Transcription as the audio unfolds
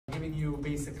given you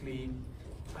basically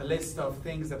a list of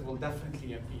things that will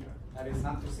definitely appear. That is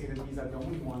not to say that these are the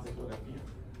only ones that will appear,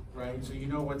 right? So you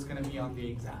know what's going to be on the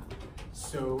exam.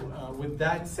 So with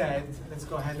that said, let's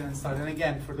go ahead and start. And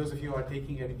again, for those of you who are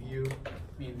taking a review,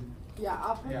 I mean, yeah,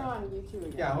 I'll put it on YouTube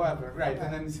again. Yeah, whoever, right? Okay.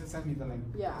 And then send me the link.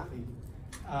 Yeah.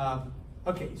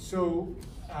 Okay, so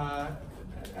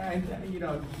and you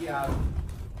know,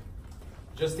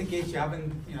 just in case you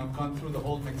haven't gone through the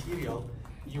whole material,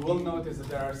 you will notice that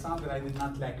there are some that I did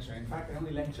not lecture. In fact, I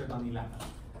only lectured on 11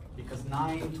 because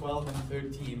 9, 12, and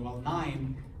 13. Well,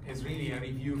 9 is really a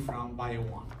review from Bio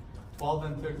 1. 12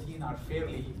 and 13 are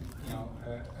fairly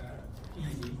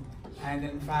easy. And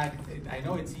in fact, I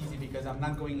know it's easy because I'm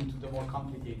not going into the more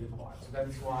complicated part. So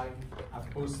that's why I've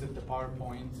posted the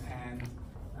PowerPoint, and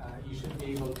you should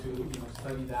be able to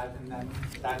study that, and then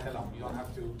that alone. You don't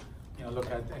have to look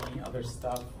at any other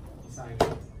stuff besides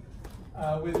it.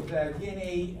 With the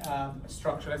DNA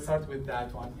structure, let's start with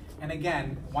that one. And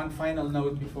again, one final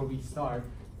note before we start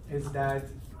is that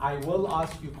I will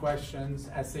ask you questions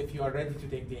as if you are ready to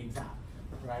take the exam,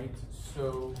 right?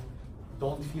 So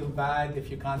don't feel bad if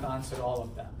you can't answer all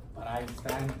of them, but I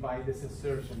stand by this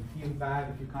assertion. Feel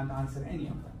bad if you can't answer any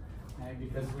of them, right?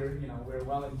 Because we're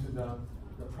well into the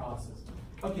process.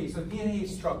 Okay, so DNA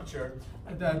structure.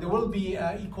 There will be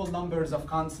equal numbers of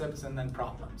concepts and then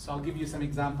problems. So I'll give you some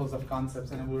examples of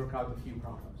concepts and then we'll work out a few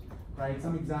problems, right?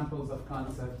 Some examples of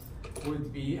concepts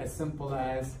would be as simple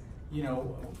as,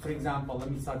 for example, let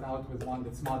me start out with one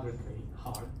that's moderately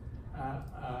hard.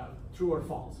 True or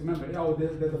false. Remember,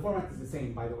 the format is the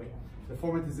same, by the way. The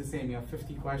format is the same. You have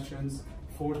 50 questions,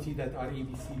 40 that are A,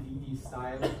 B, C, D, E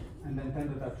style, and then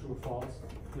 10 that are true or false.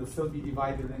 You'll still be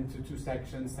divided into 2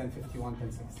 sections, 1051,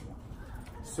 1061.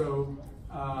 So,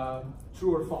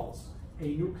 true or false. A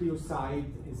nucleoside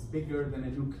is bigger than a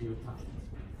nucleotide.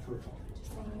 True or false?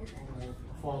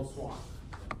 False what?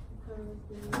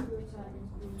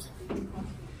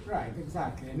 Right,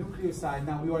 exactly. A nucleoside.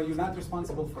 Now, you're not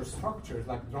responsible for structures,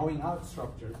 like drawing out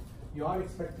structures. You are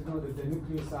expected to know that the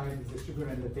nucleoside is the sugar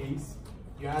and the base.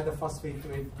 You add a phosphate to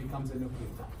it, it becomes a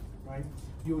nucleotide, right?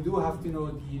 You do have to know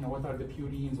what are the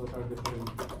purines, what are the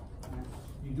pyrimidines. Right?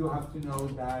 You do have to know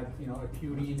that a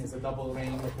purine is a double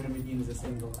ring, a pyrimidine is a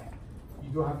single ring. You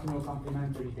do have to know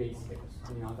complementary base pairs.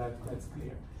 That's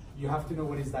clear. You have to know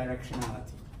what is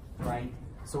directionality, right?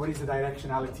 So what is the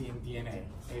directionality in DNA?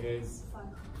 It is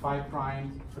 5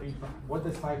 prime, 3 prime. What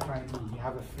does 5 prime mean? You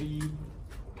have a free,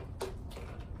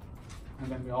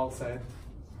 and then we all said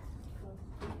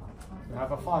you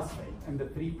have a phosphate, and the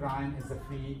 3 prime is a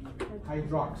free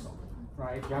hydroxyl,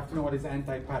 right? You have to know what is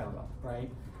anti-parallel, right?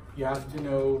 You have to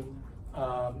know,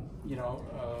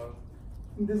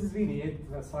 this is really it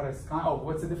as far as,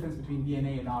 what's the difference between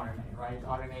DNA and RNA, right?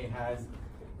 RNA has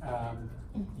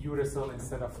uracil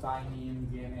instead of thymine.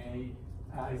 DNA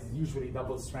is usually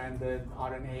double-stranded.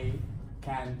 RNA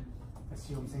can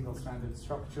assume single-stranded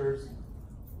structures.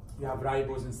 You have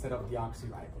ribose instead of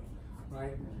deoxyribose,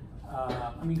 right?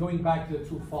 Going back to the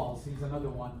true-false, here's another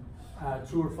one.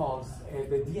 True or false,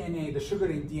 the sugar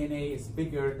in DNA is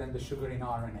bigger than the sugar in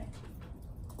RNA.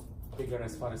 Bigger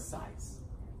as far as size.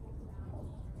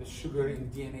 The sugar in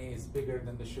DNA is bigger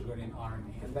than the sugar in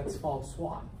RNA, and that's false.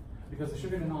 Why? Because the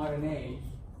sugar in RNA,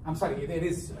 I'm sorry, it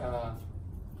is,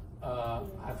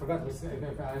 I forgot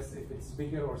if it's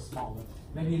bigger or smaller.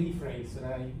 Let me rephrase so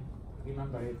that I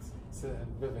remember it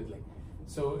vividly.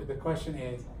 So the question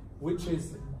is, which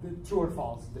is true or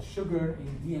false? The sugar in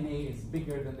DNA is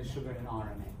bigger than the sugar in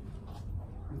RNA.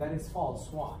 And that is false.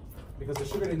 Why? Because the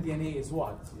sugar in DNA is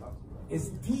what?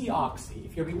 Is deoxy.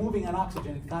 If you're removing an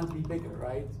oxygen, it can't be bigger,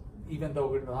 right? Even though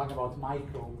we're talking about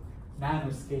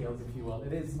nanoscales, if you will.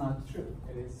 It is not true.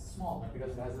 It is smaller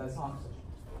because it has less oxygen,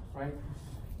 right?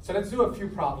 So let's do a few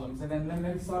problems, and then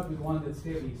let's start with one that's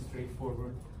fairly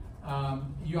straightforward.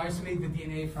 You isolate the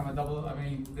DNA from the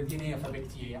DNA of a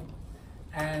bacterium,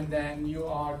 and then you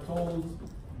are told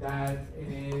that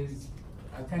it is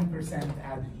a 10%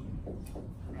 adenine,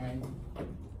 right?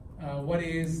 What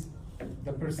is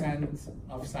the percent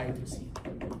of cytosine?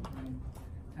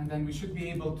 And then we should be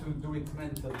able to do it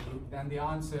mentally. Then the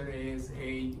answer is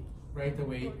right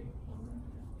away.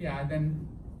 Yeah, then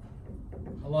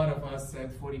a lot of us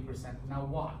said 40%. Now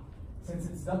why? Since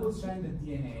it's double-stranded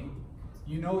DNA,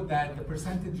 you know that the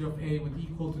percentage of A would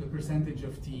equal to the percentage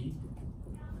of T.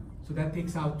 So that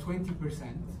takes out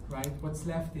 20%, right? What's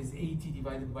left is 80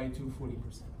 divided by 2, 40%.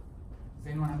 Does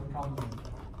anyone have a problem with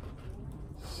that?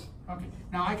 Okay,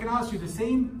 now I can ask you the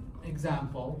same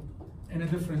example in a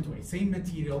different way. Same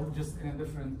material, just in a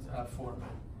different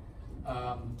format.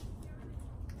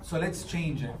 So let's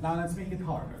change it. Now let's make it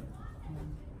harder.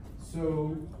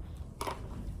 So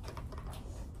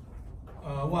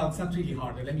Well, it's not really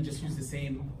harder. Let me just use the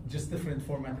same, just different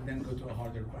format and then go to a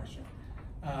harder question.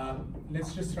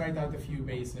 Let's just write out a few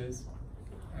bases.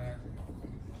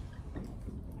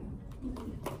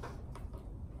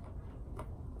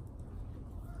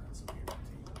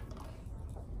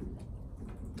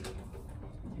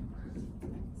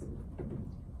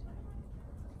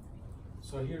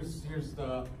 So here's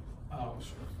the, oh,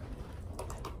 sure.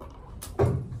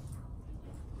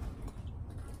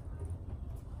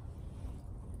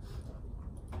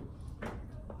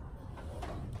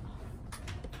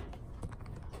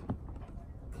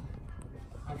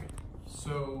 Okay,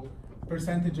 so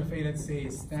percentage of A, let's say,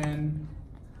 is 10.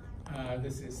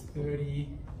 This is 30.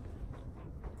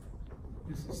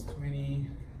 This is 20.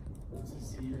 This is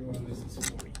 0, and this is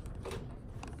 40.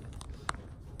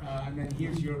 And then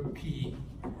here's your P,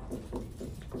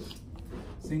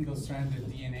 single-stranded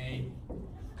DNA,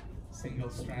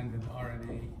 single-stranded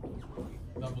RNA,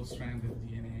 double-stranded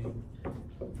DNA,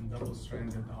 and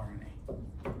double-stranded RNA.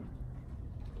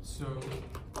 So,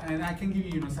 and I can give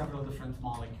you, several different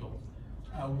molecules.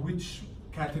 Which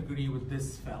category would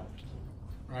this fall?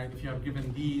 Right? If you have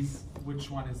given these, which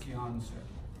one is the answer?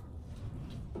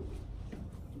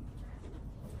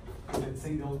 Is it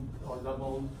single or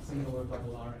double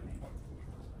RNA?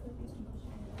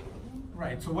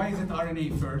 Right, so why is it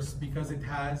RNA first? Because it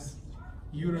has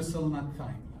uracil, not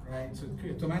thymine, right? So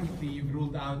automatically you've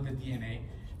ruled out the DNA.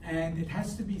 And it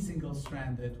has to be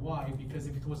single-stranded. Why? Because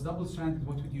if it was double-stranded,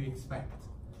 what would you expect?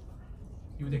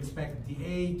 You would expect the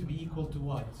A to be equal to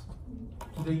what?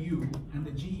 To the U, and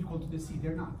the G equal to the C.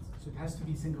 They're not. So it has to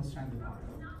be single-stranded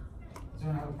RNA. So I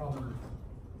don't have a problem with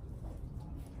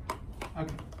that.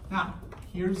 Okay. Now,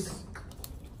 here's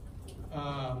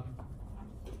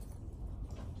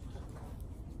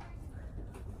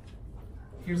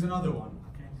another one.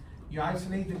 Okay, you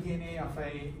isolate the DNA of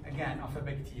a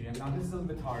bacterium. Now this is a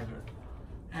little bit harder,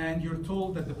 and you're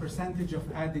told that the percentage of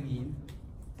adenine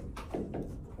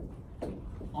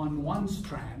on one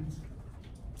strand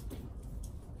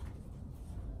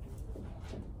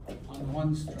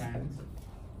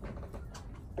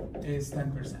is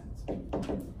 10%.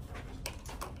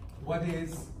 What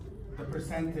is the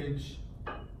percentage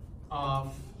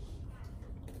of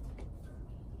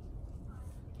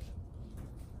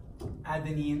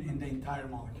adenine in the entire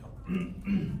molecule?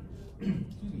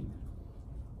 Excuse me.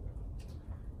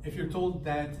 If you're told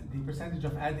that the percentage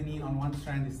of adenine on one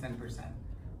strand is 10%,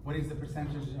 what is the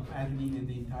percentage of adenine in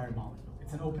the entire molecule?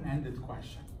 It's an open-ended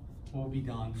question. What will be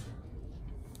the answer?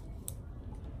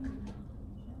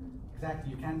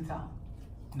 Exactly, you can't tell.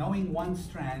 Knowing one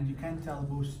strand, you can't tell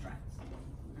both strands.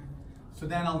 So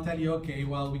then I'll tell you, okay,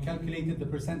 well, we calculated the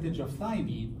percentage of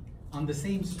thymine on the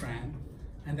same strand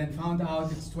and then found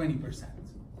out it's 20%.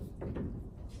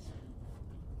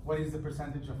 What is the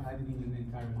percentage of adenine in the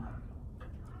entire molecule?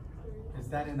 Is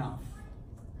that enough?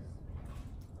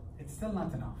 It's still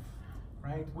not enough,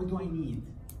 right? What do I need?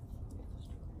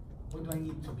 What do I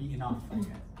need to be enough, I guess?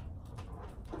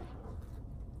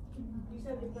 You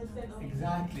said the percent.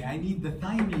 Exactly, I need the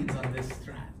thymines on this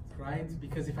strand, right?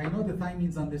 Because if I know the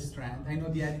thymines on this strand, I know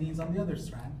the adenines on the other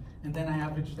strand, and then I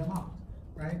average them out,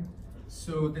 right?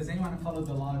 So does anyone follow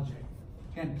the logic?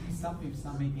 Again, please stop me if it's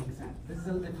not making sense. This is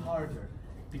a little bit harder,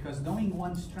 because knowing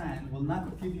one strand will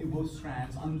not give you both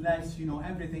strands unless you know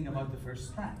everything about the first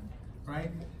strand,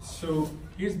 right? So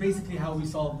here's basically how we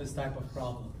solve this type of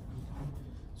problem.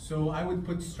 So I would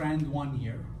put strand 1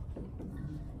 here,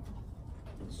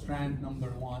 strand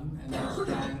number 1, and then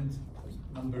strand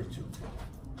number 2.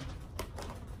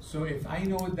 So if I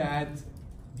know that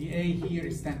the A here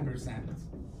is 10%,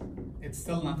 it's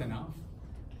still not enough.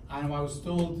 And I was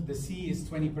told the C is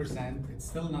 20%, it's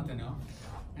still not enough.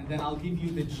 And then I'll give you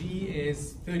the G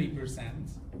is 30%.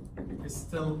 Is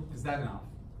that enough?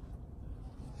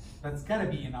 That's gotta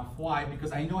be enough. Why?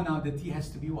 Because I know now the T has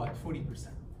to be what?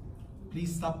 40%.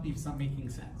 Please stop me if it's not making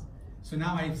sense. So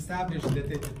now I established that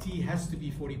the T has to be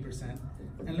 40%.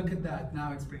 And look at that,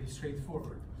 now it's pretty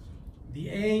straightforward. The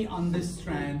A on this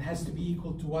strand has to be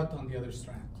equal to what on the other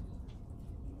strand?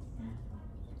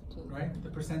 Right? The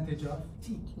percentage of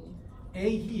T.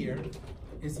 A here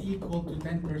is equal to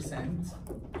 10%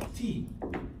 T.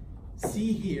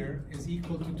 C here is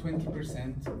equal to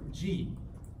 20% G.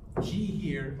 G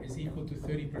here is equal to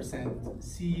 30%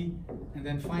 C. And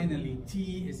then finally,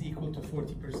 T is equal to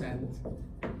 40%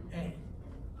 A. Right?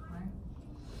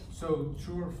 So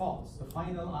true or false? The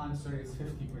final answer is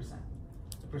 50%.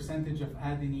 The percentage of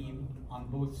adenine on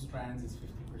both strands is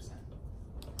 50%.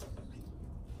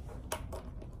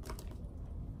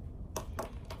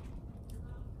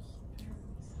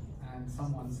 And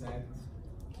someone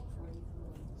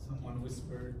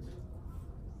whispered,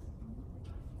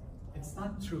 It's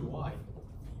not true. Why?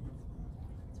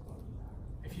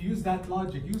 If you use that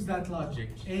logic,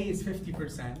 A is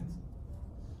 50%,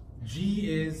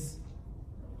 G is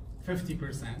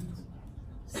 50%,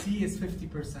 C is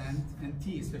 50%, and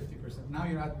T is 50%. Now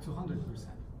you're at 200%.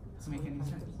 Doesn't make any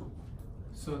sense.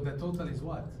 So the total is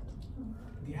what?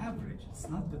 The average. It's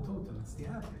not the total, it's the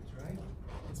average, right?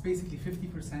 It's basically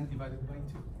 50% divided by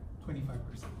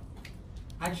 25%.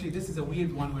 Actually, this is a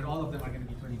weird one where all of them are going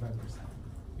to be 25%.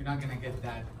 You're not going to get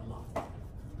that a lot.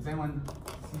 Does anyone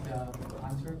see the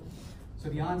answer? So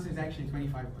the answer is actually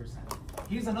 25%.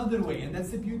 Here's another way, and that's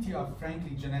the beauty of,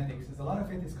 frankly, genetics, is a lot of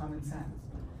it is common sense,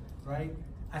 right?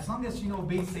 As long as you know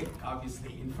basic,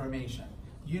 obviously, information.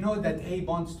 You know that A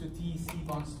bonds to T, C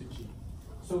bonds to G.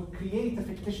 So create a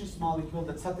fictitious molecule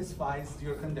that satisfies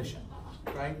your condition,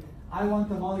 right? I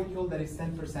want a molecule that is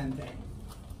 10%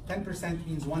 A. 10%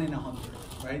 means 1 in 100,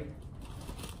 right?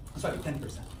 Sorry,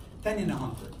 10%. 10 in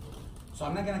 100. So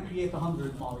I'm not going to create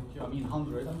 100 molecule,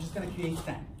 100. I'm just going to create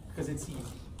 10 because it's easy.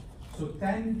 So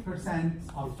 10%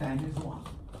 of 10 is 1.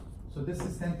 So this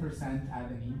is 10%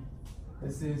 adenine.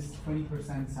 This is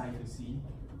 20% cytosine.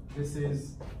 This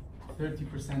is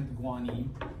 30% guanine.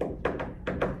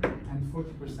 And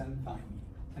 40% thymine.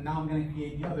 And now I'm going to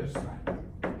create the other strand.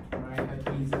 Right?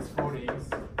 That means it's 4 A's,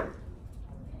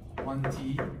 1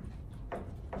 T,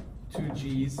 2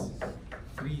 G's,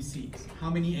 3 C's. How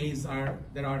many A's are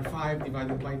there? Are 5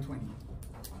 divided by 20.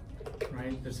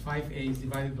 Right? There's 5 A's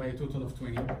divided by a total of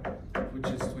 20, which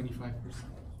is 25%.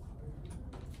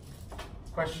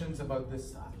 Questions about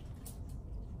this side?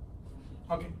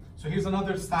 Okay, so here's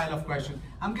another style of question.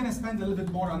 I'm going to spend a little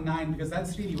bit more on 9 because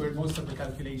that's really where most of the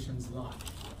calculations lie.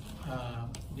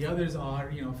 The others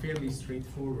are, fairly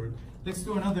straightforward. Let's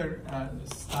do another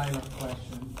style of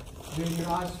question where you're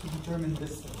asked to determine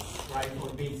distance, right, or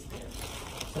base pair.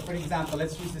 So for example,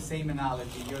 let's use the same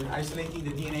analogy. You're isolating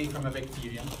the DNA from a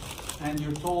bacterium, and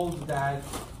you're told that,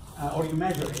 or you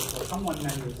measure it, or someone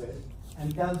measures it,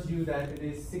 and tells you that it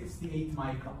is 68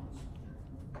 microns.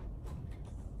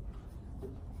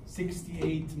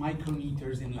 68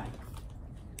 micrometers in length.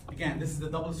 Again, this is the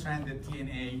double-stranded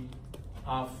DNA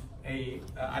of an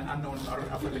unknown or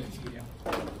of a bacteria.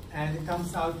 And it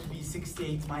comes out to be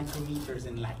 68 micrometers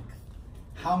in length.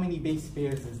 How many base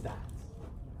pairs is that?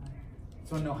 I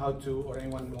don't know how to, or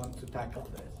anyone want to tackle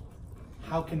this.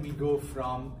 How can we go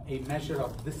from a measure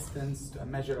of distance to a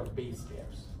measure of base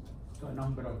pairs, to a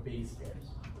number of base pairs?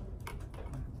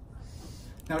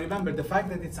 Now remember, the fact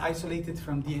that it's isolated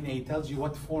from DNA tells you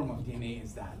what form of DNA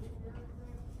is that.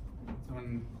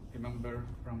 Someone remember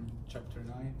from chapter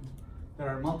 9? There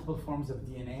are multiple forms of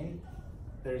DNA.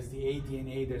 There's the A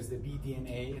DNA, there's the B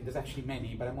DNA, and there's actually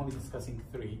many, but I'm only discussing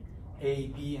 3. A,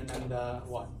 B, and then the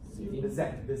what? The Z,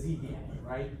 the Z DNA,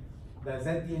 right? The Z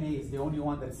DNA is the only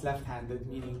one that's left-handed,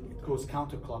 meaning it goes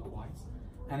counterclockwise.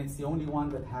 And it's the only one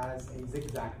that has a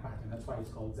zigzag pattern. That's why it's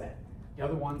called Z. The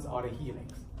other ones are a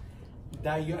helix.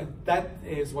 That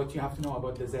is what you have to know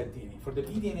about the Z DNA. For the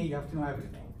B DNA, you have to know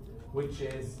everything, which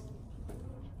is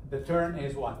the turn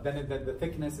is what? Then the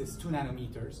thickness is 2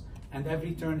 nanometers, and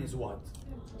every turn is what?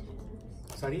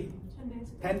 Sorry?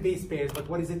 10 base pairs, but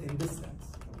what is it in distance?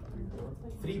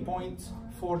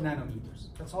 3.4 nanometers.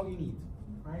 That's all you need,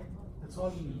 right? That's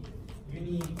all you need. You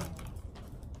need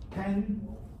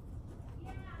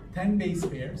 10 base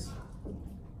pairs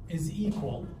is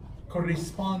equal,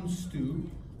 corresponds to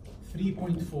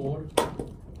 3.4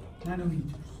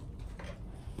 nanometers.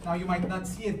 Now you might not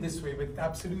see it this way, but it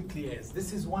absolutely is.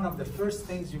 This is one of the first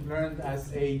things you've learned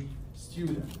as a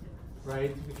student,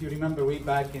 right? If you remember way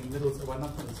back in middle school, well,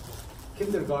 not middle school,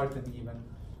 kindergarten even.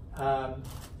 A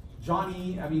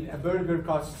burger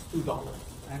costs $2,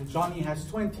 and Johnny has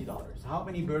 $20. How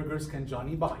many burgers can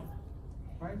Johnny buy,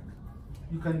 right?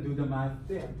 You can do the math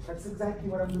there. That's exactly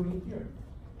what I'm doing here.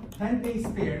 10 base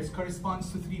pairs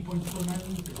corresponds to 3.4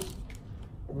 nanometers.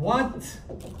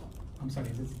 I'm sorry,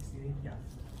 is it 68? Yeah.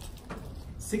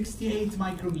 68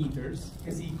 micrometers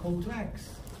is equal to X,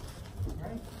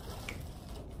 right?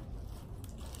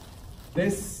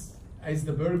 This is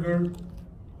the burger,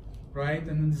 right? And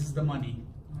then this is the money.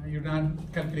 You're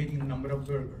not calculating the number of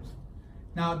burgers.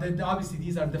 Now, obviously,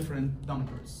 these are different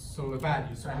numbers, so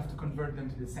values, so I have to convert them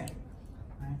to the same,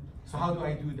 right? So how do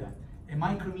I do that? A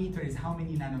micrometer is how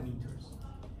many nanometers?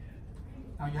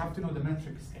 Now, you have to know the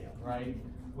metric scale, right?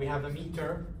 We have a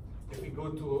meter. If we go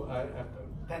to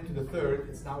 10 to the third,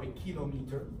 it's now a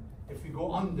kilometer. If we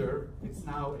go under, it's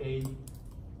now a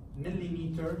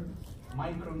millimeter,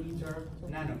 micrometer,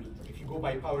 nanometer, if you go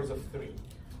by powers of 3.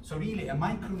 So really, a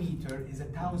micrometer is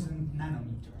 1,000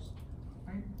 nanometers,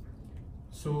 right?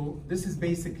 So this is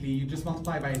basically, you just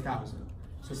multiply by 1,000.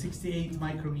 So So 68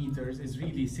 micrometers is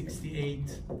really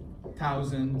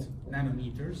 68,000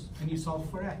 nanometers, and you solve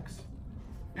for x.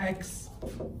 X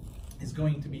is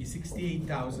going to be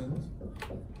 68,000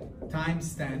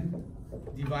 times 10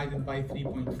 divided by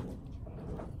 3.4.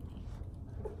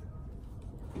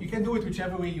 You can do it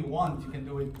whichever way you want. You can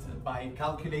do it by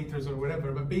calculators or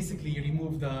whatever, but basically you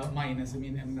remove the minus,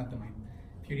 not the minus.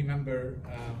 If you remember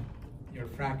your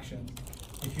fraction,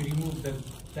 if you remove the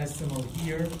decimal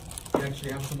here, you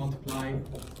actually have to multiply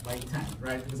by 10,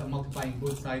 right? Because I'm multiplying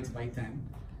both sides by 10.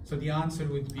 So the answer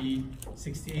would be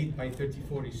 68 by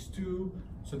 34 is 2.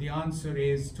 So the answer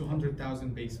is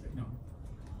 200,000 base pairs. No.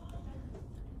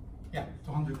 Yeah,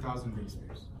 200,000 base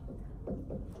pairs.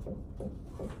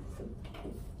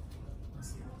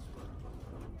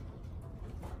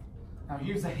 Now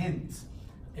here's a hint.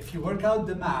 If you work out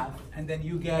the math and then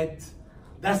you get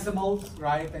decimals,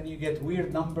 right, and you get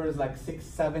weird numbers like 6,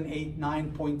 7, 8,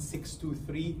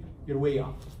 9.623, you're way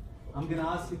off. I'm gonna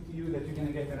ask it to you that you're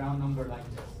gonna get a round number like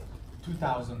this.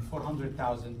 2,000,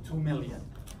 400,000, 2 million,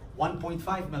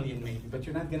 1.5 million maybe, but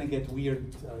you're not gonna get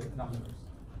weird numbers.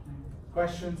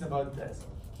 Questions about this?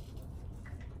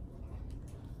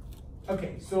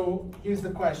 Okay, so here's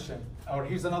the question, or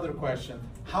here's another question.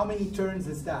 How many turns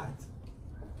is that?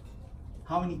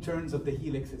 How many turns of the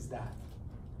helix is that?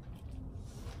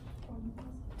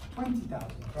 20,000,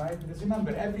 right? Because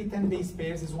remember, every 10 base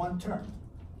pairs is one turn.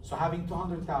 So having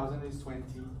 200,000 is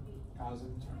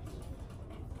 20,000 turns.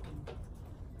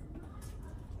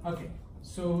 Okay,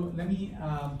 so let me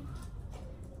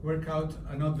work out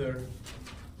another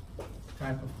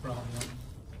type of problem.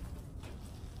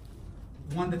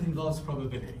 One that involves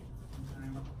probability.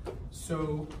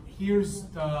 So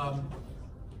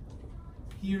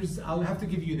I'll have to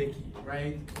give you the key,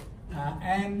 right?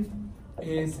 N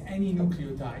is any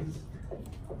nucleotide.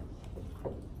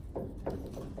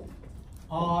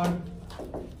 R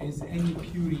is any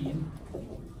purine.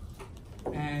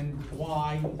 And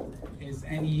Y is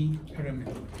any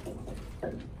pyramid.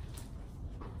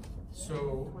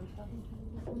 So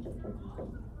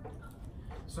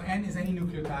N is any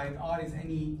nucleotide, R is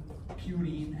any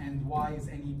purine, and Y is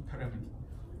any pyramid.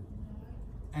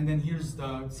 And then here's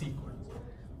the sequence.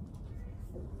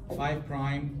 5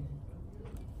 prime,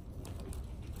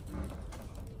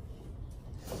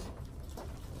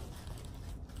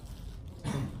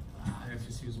 let's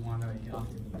just use one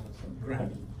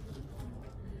granny.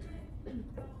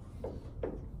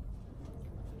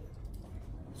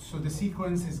 So the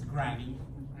sequence is granny,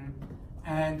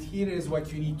 and here is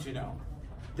what you need to know.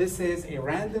 This is a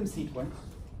random sequence,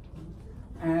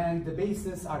 and the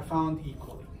bases are found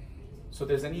equally. So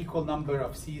there's an equal number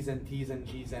of C's and T's and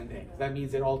G's and A's. That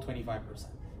means they're all 25%.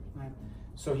 Right?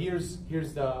 So here's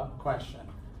the question.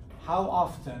 How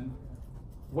often,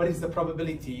 what is the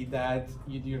probability that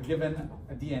you're given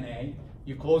a DNA,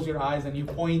 you close your eyes and you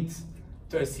point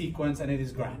to a sequence and it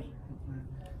is granny?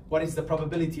 What is the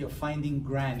probability of finding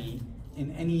granny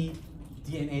in any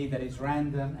DNA that is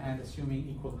random and assuming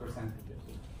equal percentages,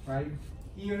 right?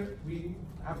 Here we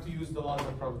have to use the laws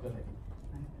of probability.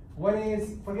 What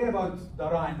is, forget about the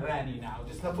Ra and Rani now,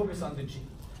 just now focus on the G.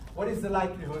 What is the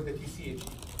likelihood that you see a G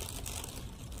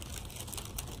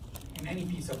in any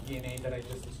piece of DNA that I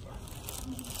just described?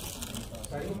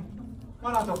 Sorry?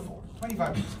 1 out of 4,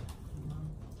 25%.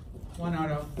 1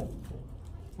 out of 4.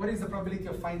 What is the probability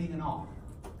of finding an R?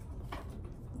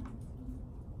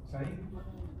 Sorry?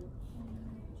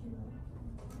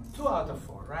 2 out of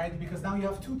 4, right? Because now you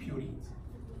have 2 purines.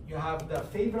 You have the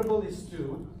favorable is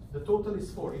 2, the total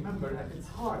is 4. Remember, at its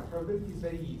heart, probability is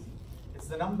very easy. It's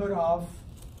the number of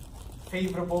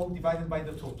favorable divided by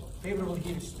the total. Favorable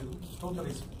here is 2, total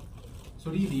is 4.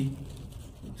 So really,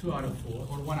 2 out of 4,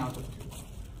 or 1 out of 2.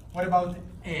 What about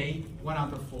A, 1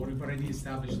 out of 4? We've already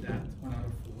established that, 1 out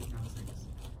of 4, now 6.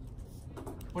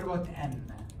 What about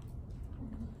N?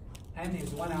 N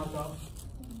is 1 out of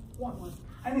 1.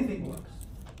 Anything works.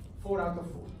 4 out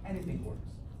of 4, anything works,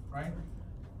 right?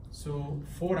 So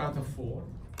 4 out of 4,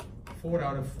 4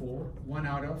 out of 4, 1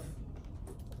 out of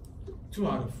 2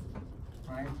 out of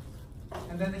 4, right?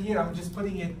 And then here I'm just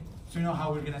putting it to know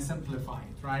how we're going to simplify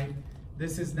it, right?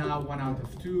 This is now 1 out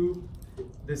of 2,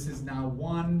 this is now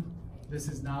 1, this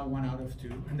is now 1 out of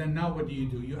 2. And then now what do?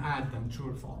 You add them,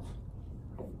 true or false.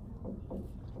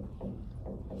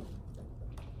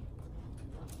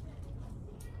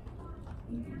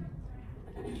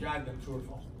 You add them, true or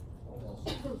false?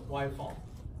 Why false?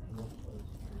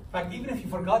 In fact, even if you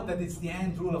forgot that it's the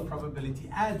AND rule of probability,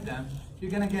 add them,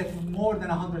 you're going to get more than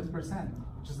 100%,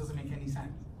 which just doesn't make any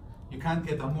sense. You can't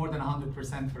get a more than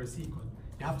 100% for a sequence.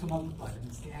 You have to multiply them.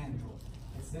 It's the AND rule.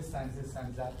 It's this times that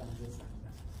times this times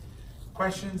that.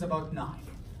 Questions about 9?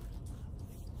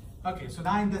 Okay, so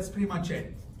 9, that's pretty much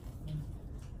it.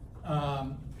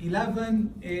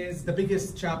 11 is the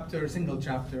biggest chapter, single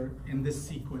chapter in this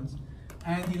sequence.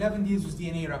 And 11 deals with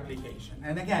DNA replication.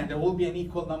 And again, there will be an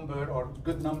equal number or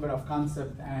good number of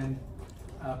concept and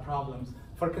problems.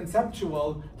 For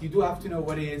conceptual, you do have to know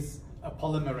what is a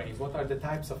polymerase. What are the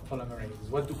types of polymerases?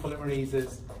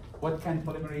 What can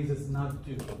polymerases not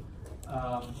do?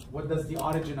 What does the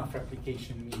origin of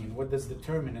replication mean? What does the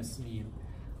terminus mean?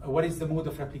 What is the mode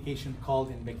of replication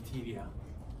called in bacteria?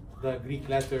 The Greek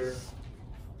letter,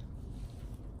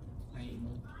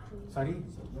 sorry?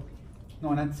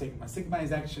 No, not sigma. Sigma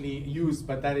is actually used,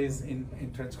 but that is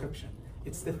in transcription.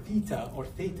 It's the theta or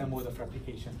theta mode of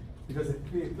replication because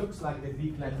it looks like the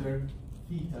Greek letter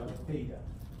theta,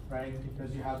 right?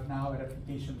 Because you have now a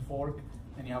replication fork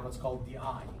and you have what's called the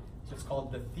I. So it's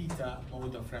called the theta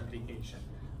mode of replication.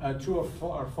 True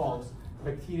or false,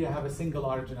 bacteria have a single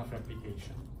origin of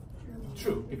replication.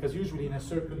 True, because usually in a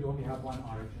circle you only have one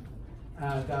origin.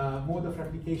 The mode of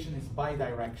replication is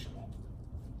bidirectional.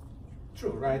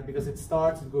 True, right? Because it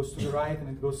starts, it goes to the right, and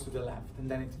it goes to the left, and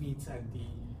then it meets at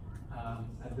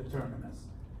the terminus.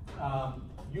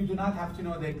 You do not have to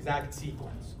know the exact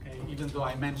sequence, okay? Even though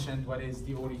I mentioned what is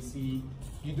the ODC,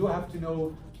 you do have to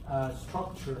know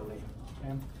structurally.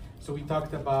 Okay? So we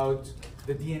talked about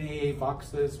the DNA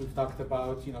boxes. We've talked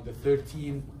about the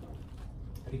 13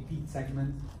 repeat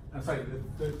segments. The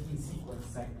 13 sequence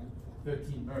segment,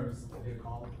 13 MERS that they're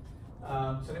called.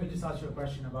 So let me just ask you a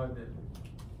question about it.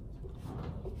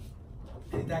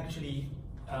 It actually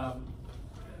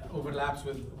overlaps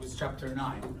with chapter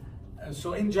 9.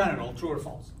 So in general, true or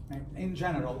false? Right? In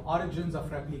general, origins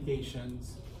of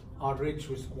replications are rich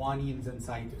with guanines and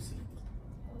cytosine.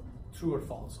 True or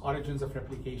false? Origins of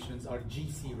replications are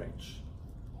GC rich.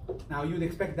 Now you'd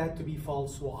expect that to be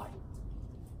false. Why?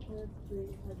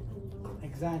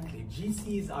 Exactly.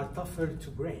 GCs are tougher to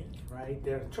break, right?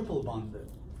 They're triple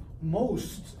bonded.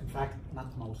 Most, in fact,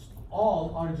 not most,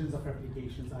 all origins of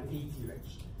replications are AT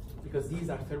rich because these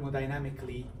are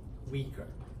thermodynamically weaker.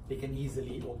 They can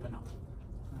easily open up.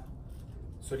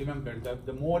 So remember,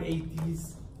 the more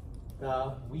ATs,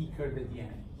 the weaker the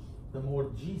DNA. The more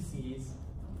GCs,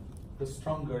 the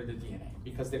stronger the DNA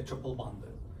because they're triple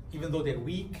bonded. Even though they're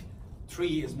weak,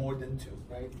 3 is more than 2,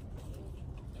 right?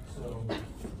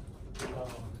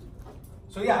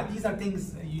 So yeah, these are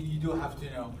things you do have to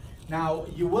know. Now,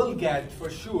 you will get, for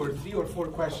sure, 3 or 4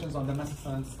 questions on the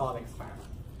Messelson-Stahl experiment.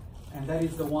 And that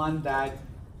is the one that,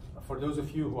 for those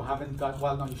of you who haven't got,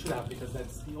 well, no, you should have, because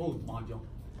that's the old module,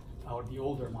 or the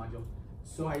older module.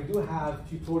 So I do have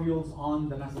tutorials on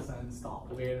the Messelson-Stahl,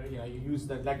 where you use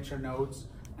the lecture notes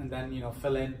and then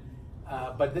fill in.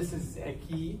 But this is a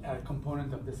key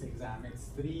component of this exam. It's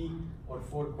 3 or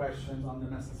 4 questions on the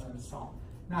Messelson-Stahl.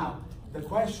 Now, the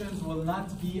questions will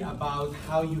not be about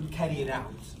how you carry it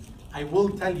out. I will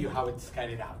tell you how it's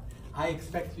carried out. I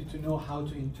expect you to know how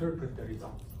to interpret the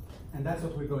results. And that's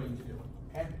what we're going to do,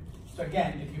 okay? So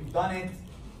again, if you've done it,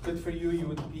 good for you. You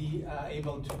would be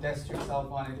able to test yourself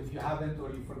on it. If you haven't or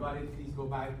you forgot it, please go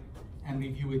back and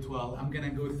review it well. I'm gonna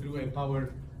go through a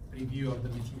power review of the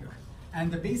material.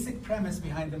 And the basic premise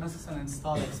behind the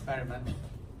Messelson-Stahl experiment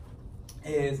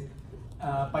is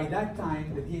by that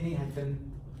time, the DNA had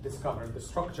been discovered, the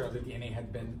structure of the DNA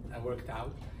had been worked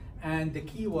out. And the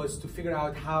key was to figure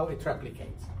out how it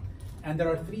replicates. And there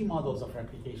are 3 models of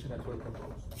replication that were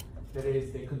proposed. There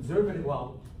is the conservative,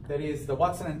 there is the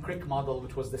Watson and Crick model,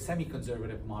 which was the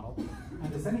semi-conservative model.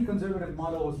 And the semi-conservative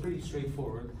model was pretty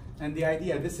straightforward. And the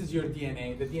idea, this is your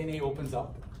DNA, the DNA opens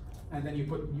up, and then you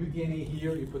put new DNA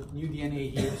here, you put new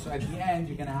DNA here. So at the end,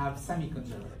 you're gonna have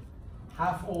semi-conservative.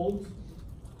 Half old,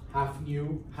 half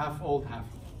new, half old, half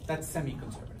new. That's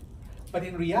semi-conservative. But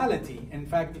in reality, in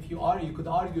fact, if you could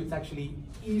argue it's actually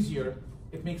easier,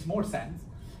 it makes more sense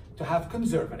to have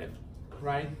conservative,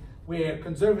 right? Where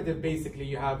conservative, basically,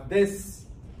 you have this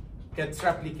gets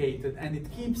replicated and it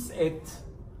keeps it,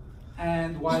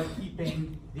 and while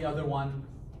keeping the other one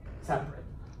separate.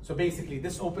 So basically,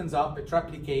 this opens up, it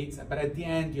replicates, but at the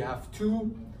end, you have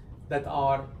 2 that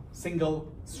are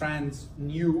single strands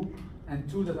new and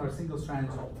 2 that are single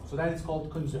strands old. So that is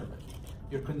called conservative.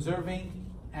 You're conserving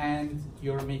and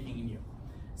you're making new.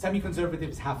 Semi-conservative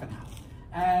is half and half.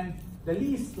 And the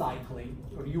least likely,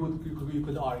 or you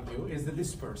could argue, is the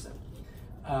dispersive,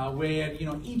 where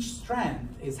each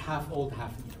strand is half old,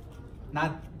 half new.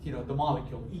 Not the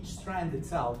molecule. Each strand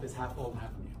itself is half old,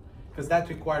 half new, because that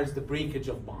requires the breakage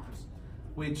of bonds,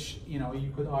 which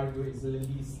you could argue is the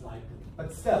least likely.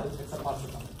 But still, it's a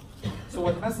possibility. So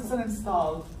what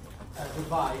Messelson-Stahl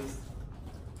devised,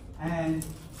 and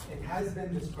it has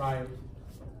been described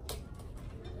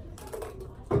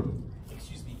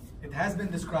it has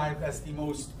been described as the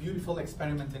most beautiful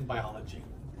experiment in biology.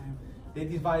 They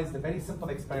devised a very simple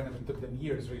experiment. It took them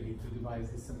years, really, to devise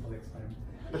this simple experiment.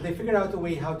 But they figured out a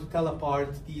way how to tell apart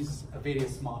these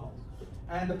various models.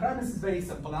 And the premise is very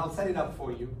simple, and I'll set it up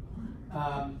for you.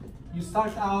 You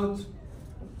start out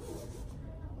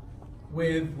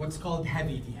with what's called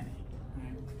heavy DNA.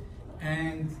 Right?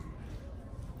 And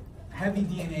heavy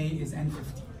DNA is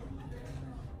N15.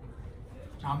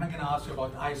 Now, I'm not going to ask you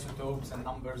about isotopes and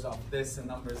numbers of this and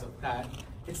numbers of that.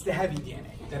 It's the heavy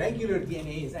DNA. The regular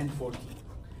DNA is N14.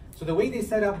 So the way they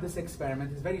set up this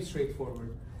experiment is very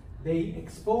straightforward. They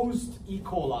exposed E.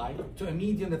 coli to a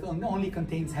medium that only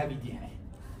contains heavy DNA.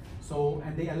 So,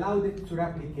 and they allowed it to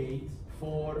replicate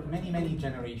for many, many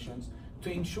generations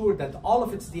to ensure that all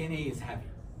of its DNA is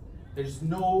heavy. There's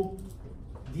no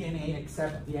DNA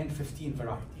except the N15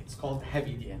 variety. It's called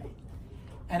heavy DNA.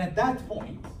 And at that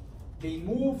point, they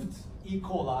moved E.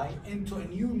 coli into a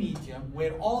new medium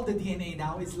where all the DNA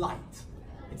now is light.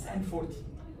 It's N14.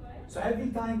 So every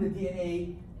time the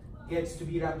DNA gets to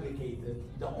be replicated,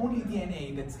 the only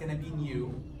DNA that's going to be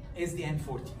new is the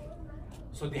N14.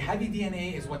 So the heavy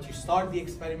DNA is what you start the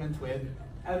experiment with.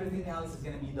 Everything else is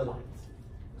going to be the light.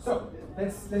 So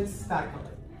let's tackle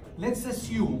it. Let's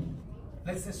assume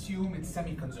it's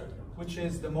semi-conservative, which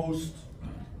is the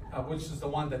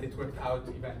one that it worked out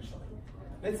eventually.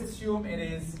 Let's assume it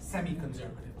is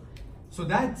semi-conservative. So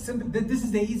this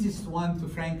is the easiest one to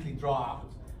frankly draw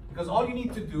out, because all you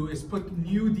need to do is put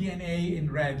new DNA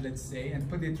in red, let's say, and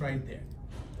put it right there.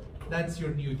 That's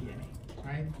your new DNA,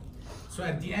 right? So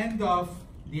at the end of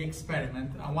the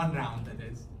experiment, one round that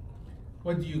is,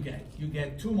 what do you get? You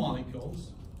get two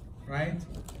molecules, right,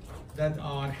 that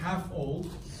are half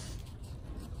old,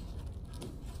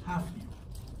 half new.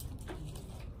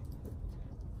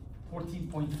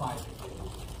 14.5.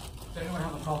 Does anyone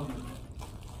have a problem with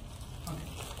that? Okay.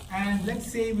 And let's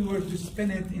say we were to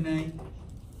spin it in a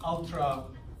ultra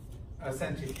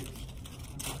centrifuge.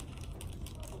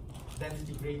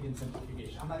 Density gradient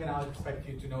centrifugation. I'm not going to expect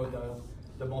you to know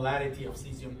the molarity of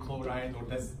cesium chloride or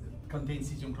does contain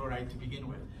cesium chloride to begin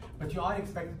with, but you are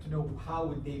expected to know how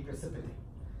would they precipitate.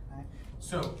 Right?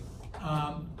 So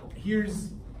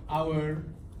here's our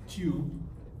tube.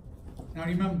 Now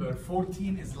remember,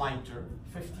 14 is lighter,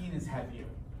 15 is heavier.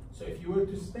 So if you were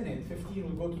to spin it, 15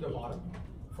 will go to the bottom,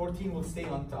 14 will stay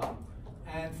on top,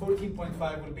 and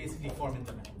 14.5 will basically form in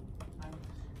the middle. Right?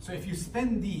 So if you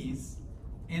spin these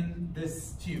in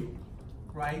this tube,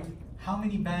 right, how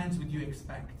many bands would you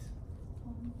expect?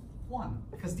 One,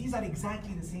 because these are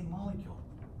exactly the same molecule.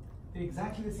 They're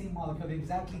exactly the same molecule, they're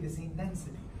exactly the same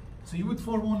density. So you would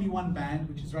form only one band,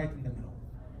 which is right in the middle.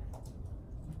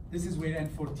 This is where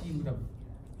N14 would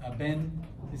have been.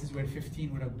 This is where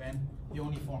 15 would have been. You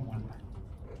only form one band.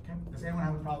 Okay? Does anyone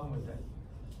have a problem with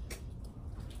that?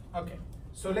 Okay,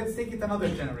 so let's take it another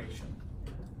generation.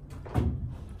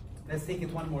 Let's take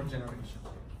it one more generation.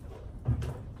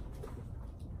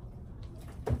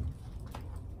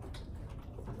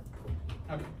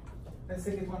 Okay, let's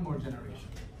take it one more generation.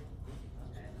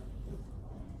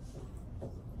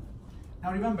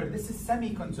 Now remember, this is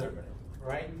semi-conservative.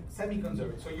 Right?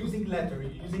 Semi-conservative. So using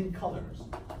letters, using colors,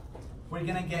 we're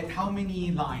gonna get how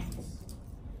many lines?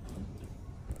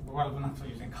 Well, we're not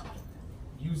using colors.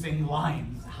 Using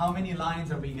lines, how many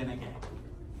lines are we gonna get?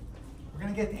 We're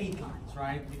gonna get 8 lines,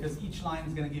 right? Because each line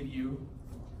is gonna give you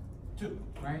 2,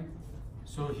 right?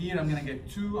 So here I'm gonna get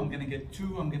 2, I'm gonna get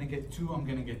 2, I'm gonna get 2, I'm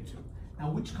gonna get 2. Now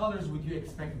which colors would you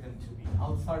expect them to be?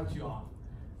 I'll start you off.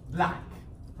 Black,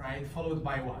 right? Followed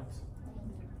by what?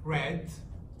 Red,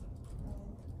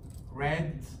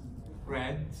 red,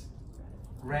 red,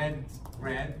 red,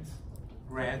 red,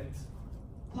 red,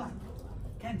 black.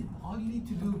 Again, all you need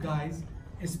to do, guys,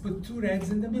 is put 2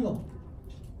 reds in the middle.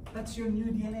 That's your new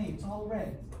DNA, it's all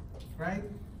red, right?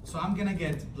 So I'm gonna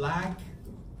get black,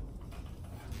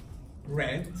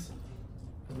 red,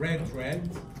 red, red,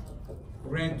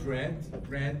 red, red,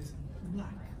 red,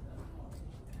 black.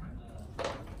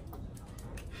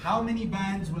 How many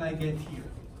bands will I get here?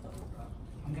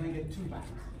 I'm gonna get 2 bands.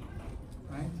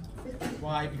 Right?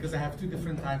 Why? Because I have 2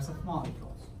 different types of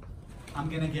molecules. I'm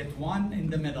gonna get one in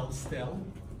the middle still,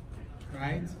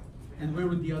 right? And where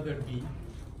would the other be?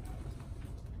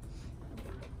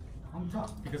 On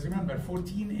top. Because remember,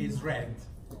 14 is red.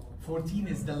 14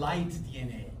 is the light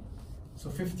DNA. So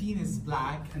 15 is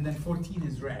black, and then 14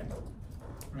 is red.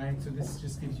 Right? So this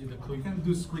just gives you the clue. You can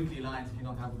do squiggly lines if you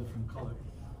don't have a different color.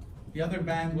 The other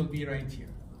band will be right here.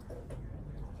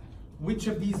 Which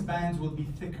of these bands will be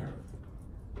thicker?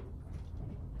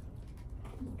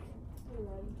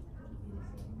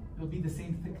 It'll be the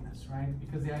same thickness, right?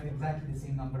 Because they have exactly the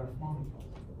same number of molecules.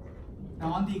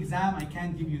 Now on the exam, I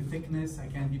can't give you thickness, I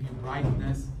can't give you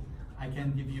brightness, I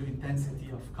can't give you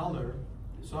intensity of color,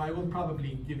 so I will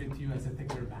probably give it to you as a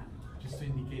thicker band, just to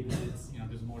indicate that it's,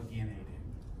 there's more DNA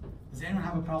there. Does anyone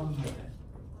have a problem with that?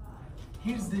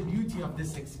 Here's the beauty of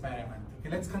this experiment. Okay,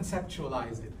 let's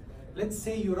conceptualize it. Let's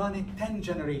say you run it 10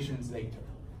 generations later.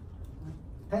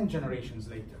 10 generations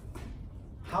later.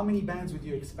 How many bands would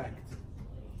you expect?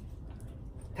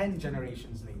 10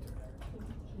 generations later.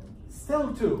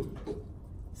 Still two.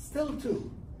 Still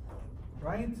two.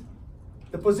 Right?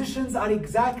 The positions are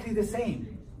exactly the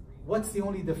same. What's the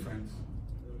only difference?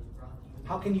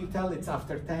 How can you tell it's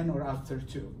after 10 or after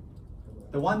 2?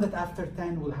 The one that after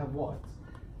 10 will have what?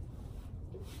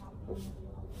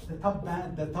 The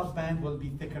top band will be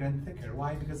thicker and thicker.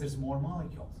 Why? Because there's more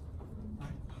molecules. Right?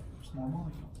 There's more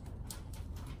molecules.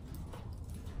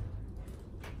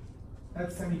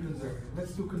 That's semi-conservative.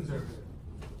 Let's do conservative.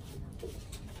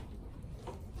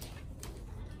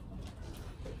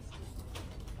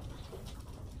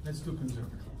 Let's do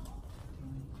conservative.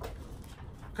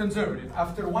 Conservative.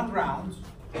 After one round,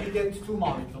 you get 2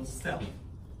 molecules still.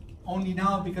 Only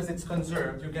now, because it's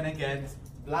conserved, you're going to get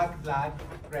black, black,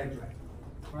 red, red.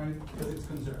 Right? Because it's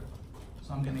conserved.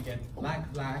 So I'm going to get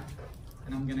black, black,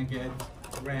 and I'm going to get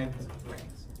red, red.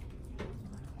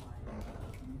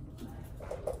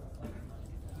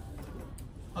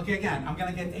 Okay, again, I'm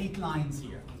going to get 8 lines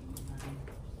here.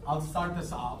 I'll start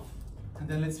this off, and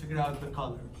then let's figure out the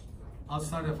colors. I'll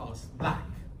start off as black,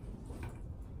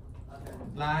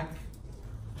 black,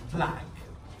 black,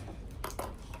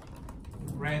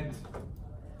 red,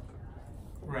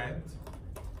 red,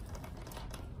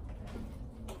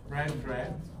 red,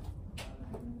 red,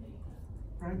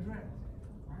 red, red. Right?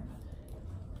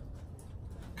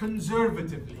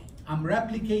 Conservatively, I'm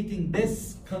replicating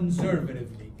this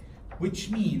conservatively, which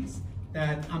means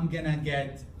that I'm gonna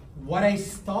get what I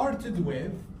started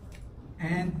with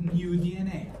and new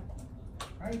DNA.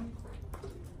 Right?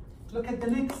 Look at the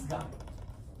next guy.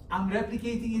 I'm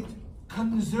replicating it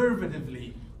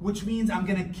conservatively, which means I'm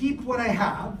going to keep what I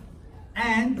have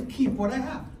and keep what I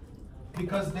have.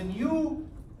 Because the new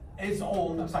is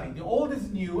old, the old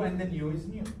is new and the new is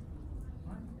new.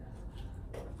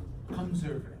 Right?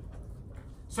 Conservative.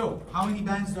 So, how many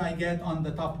bands do I get on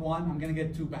the top one? I'm going to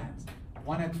get 2 bands.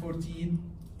 One at 14,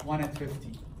 one at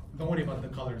 15. Don't worry about the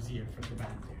colors here for the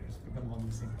band here. Just put them all in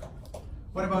the same color.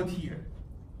 What about here?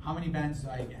 How many bands do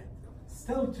I get?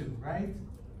 Still 2, right?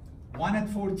 One at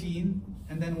 14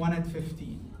 and then one at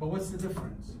 15. But what's the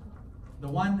difference? The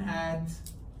one at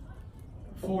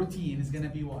 14 is going to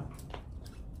be what?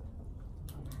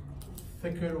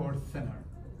 Thicker or thinner?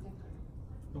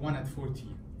 The one at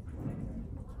 14.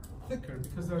 Thicker,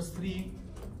 because there's 3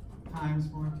 times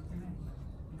more DNA.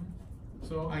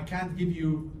 So I can't give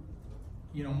you,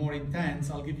 more intense.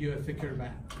 I'll give you a thicker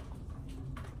band.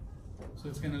 So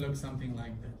it's going to look something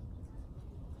like that.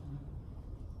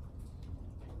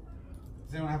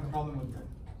 Does anyone have a problem with that?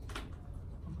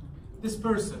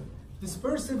 Dispersive.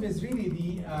 Dispersive is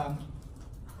really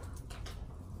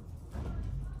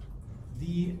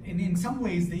in some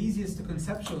ways the easiest to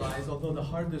conceptualize, although the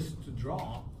hardest to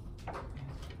draw.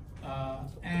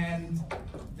 And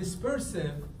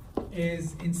dispersive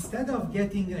is, instead of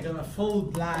getting like a full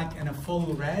black and a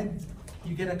full red,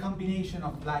 you get a combination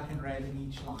of black and red in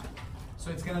each line. So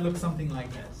it's going to look something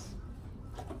like this.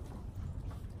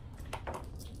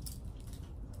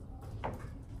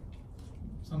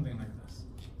 Something like this.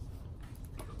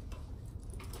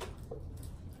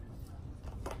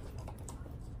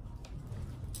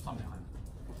 Something like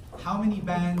that. How many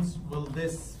bands will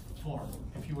this form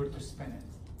if you were to spin it?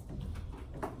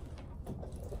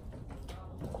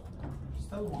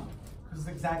 Still 1, because it's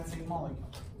the exact same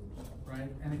molecule,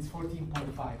 right? And it's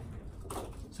 14.5.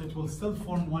 So it will still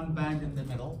form 1 band in the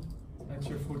middle. That's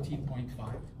your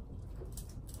 14.5.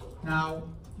 Now,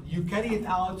 you carry it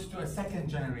out to a 2nd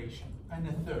generation and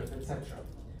a 3rd, etc.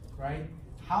 Right?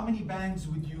 How many bands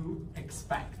would you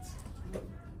expect?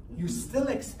 You still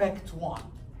expect 1.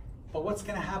 But what's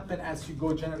going to happen as you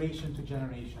go generation to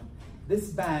generation? This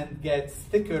band gets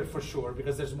thicker for sure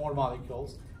because there's more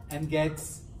molecules, and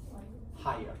gets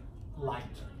higher,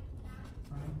 lighter.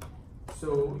 Right?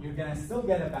 So you're going to still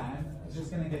get a band, it's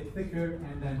just going to get thicker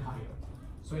and then higher.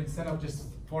 So instead of just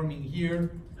forming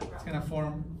here, it's going to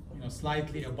form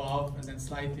slightly above and then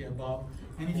slightly above.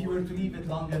 And if you were to leave it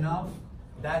long enough,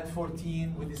 that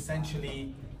 14 would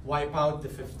essentially wipe out the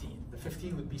 15. The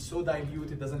 15 would be so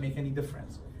dilute it doesn't make any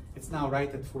difference. It's now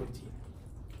right at 14.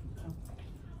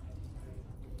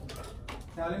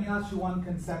 Now let me ask you one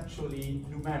conceptually,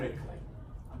 numerically,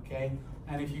 okay?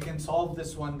 And if you can solve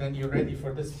this one, then you're ready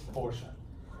for this portion.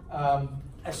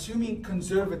 assuming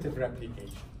conservative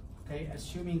replication, okay?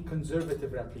 Assuming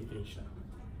conservative replication.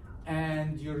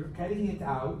 And you're carrying it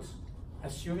out,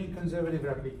 assuming conservative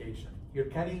replication. You're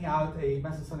carrying out a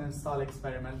Matheson-Install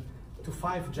experiment to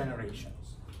 5 generations.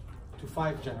 To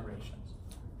 5 generations,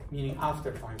 meaning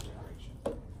after 5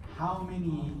 generations. How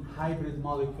many hybrid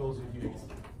molecules would you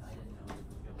expect?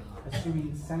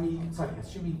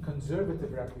 Assuming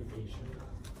conservative replication,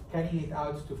 carrying it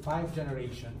out to 5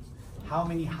 generations, how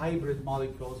many hybrid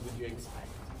molecules would you expect?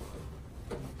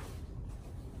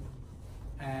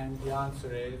 And the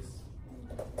answer is,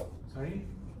 sorry?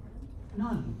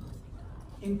 None.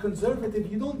 In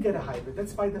conservative, you don't get a hybrid.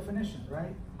 That's by definition,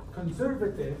 right?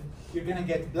 Conservative, you're going to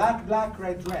get black, black,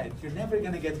 red, red. You're never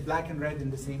going to get black and red in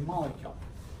the same molecule.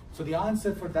 So the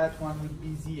answer for that one would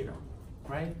be 0,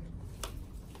 right?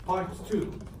 Part 2,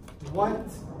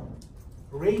 what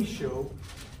ratio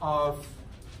of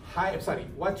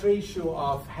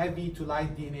heavy to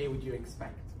light DNA would you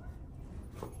expect?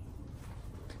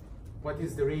 What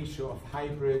is the ratio of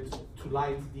hybrid to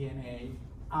light DNA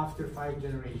after 5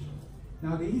 generations?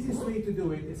 Now, the easiest way to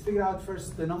do it is figure out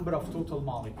first the number of total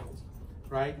molecules,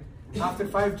 right? After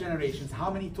 5 generations, how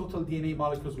many total DNA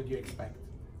molecules would you expect?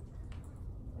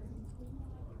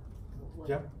 What,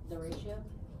 yep. The ratio?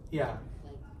 Yeah.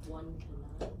 Like 1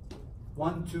 to 9?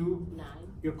 1 to? 9.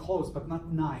 You're close, but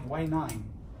not 9. Why 9?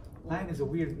 9 is a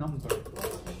weird number.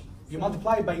 You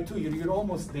multiply by 2, you're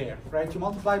almost there, right? You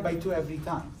multiply by 2 every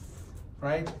time,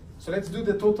 right? So let's do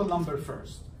the total number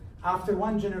first. After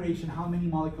 1 generation, how many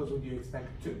molecules would you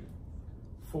expect? 2,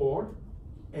 4,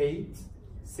 8,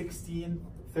 16,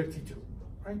 32,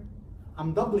 right?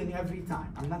 I'm doubling every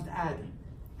time. I'm not adding.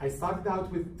 I started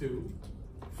out with 2,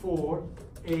 4,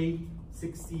 8,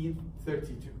 16,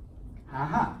 32.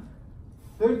 Aha.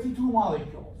 32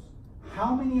 molecules.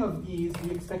 How many of these do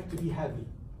you expect to be heavy?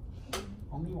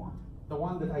 Only one. The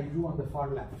one that I drew on the far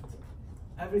left.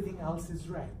 Everything else is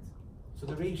red. So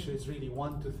the ratio is really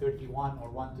 1 to 31 or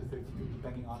 1 to 32,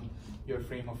 depending on your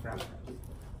frame of reference,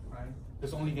 right?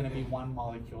 There's only going to be one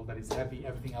molecule that is heavy.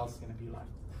 Everything else is going to be light.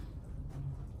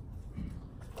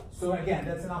 So again,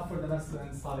 that's enough for the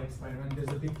Matheson-Install experiment. There's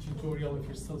a big tutorial. If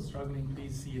you're still struggling,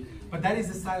 please see it. But that is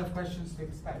the style of questions to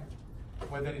expect.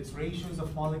 Whether it's ratios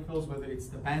of molecules, whether it's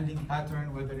the banding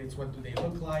pattern, whether it's what do they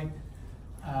look like.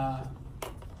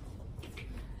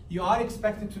 You are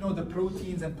expected to know the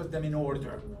proteins and put them in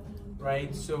order,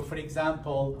 right? So for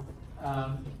example,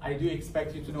 I do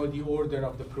expect you to know the order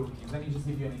of the proteins. Let me just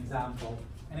give you an example.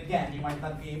 And again, you might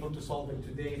not be able to solve it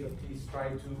today, but please try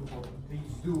to, or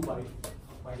please do by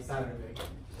Saturday.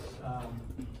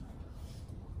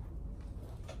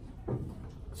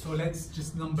 So let's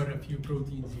just number a few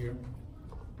proteins here.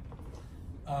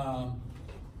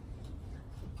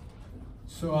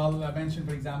 So I'll mention,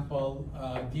 for example,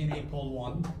 DNA pol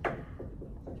 1,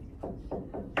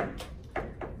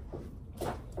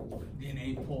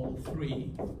 DNA pol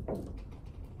 3,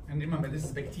 and remember this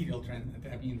is bacterial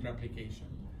replication.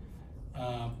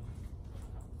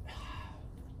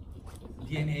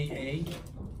 DNA A,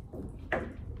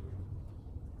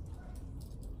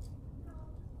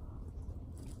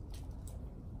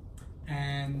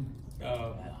 and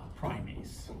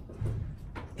primase.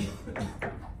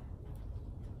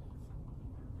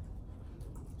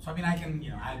 So I mean, I can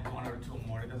add 1 or 2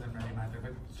 more. It doesn't really matter,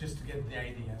 but just to get the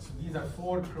idea. So these are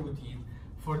 4 proteins.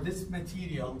 For this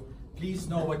material, please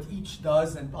know what each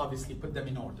does, and obviously put them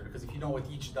in order. Because if you know what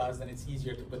each does, then it's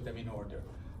easier to put them in order,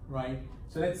 right?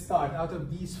 So let's start. Out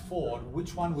of these 4,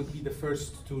 which one would be the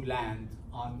first to land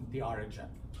on the origin?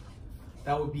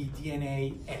 That would be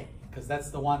DNA A, because that's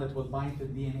the one that will bind to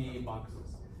DNA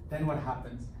boxes. Then what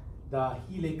happens? The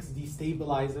helix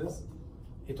destabilizes,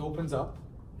 it opens up,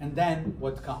 and then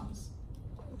what comes?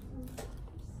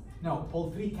 No, pol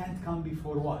 3 can't come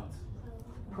before what?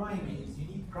 Primase. You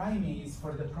need primase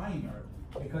for the primer,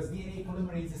 because DNA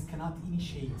polymerases cannot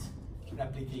initiate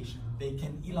replication. They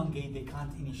can elongate, they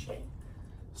can't initiate.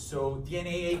 So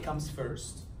DNA A comes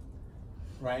first,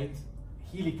 right?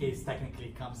 Helicase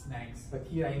technically comes next, but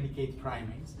here I indicate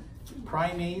primase.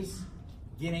 Primase,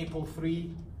 DNA pol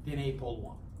 3, DNA pol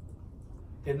 1.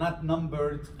 They're not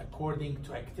numbered according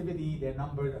to activity, they're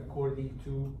numbered according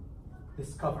to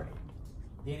discovery.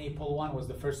 DNA pol 1 was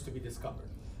the first to be discovered.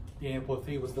 DNA pol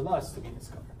 3 was the last to be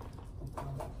discovered.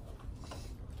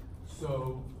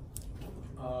 So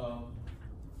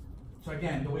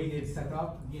again, the way they're set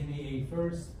up, DNA A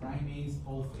first, primase,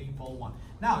 pol 3, pol 1.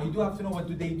 Now, you do have to know what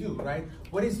do they do, right?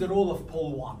 What is the role of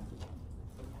pol 1?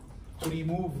 To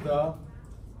remove the,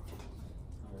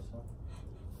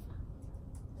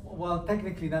 well,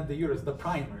 technically not the uracils, the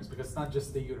primers, because it's not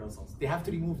just the uracils. They have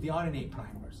to remove the RNA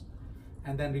primers,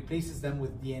 and then replaces them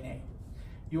with DNA.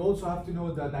 You also have to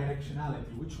know the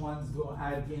directionality. Which ones go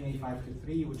add DNA 5 to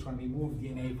 3, which one remove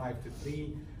DNA 5 to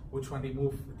 3, which one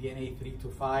remove DNA 3 to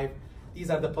 5. These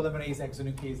are the polymerase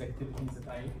exonuclease activities that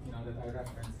I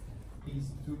referenced.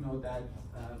 Please do know that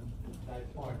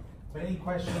that part. But any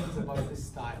questions about this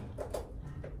style?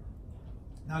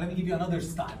 Now let me give you another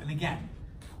style. And again,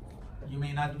 you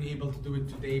may not be able to do it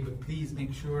today, but please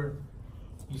make sure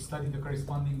you study the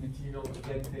corresponding material to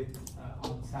get it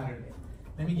on Saturday.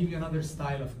 Let me give you another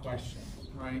style of questions,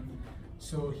 right?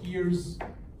 So here's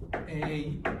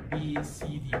A, B,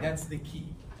 C, D. That's the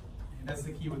key. That's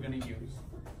the key we're going to use.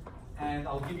 And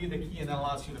I'll give you the key and then I'll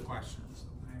ask you the questions.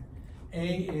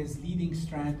 Okay? A is leading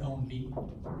strand only.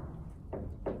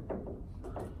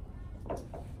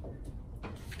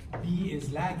 B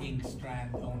is lagging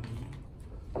strand only.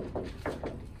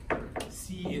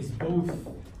 C is both,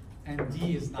 and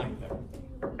D is neither.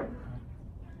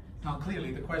 Now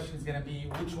clearly the question is going to be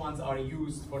which ones are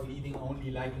used for leading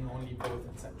only, lagging only, both,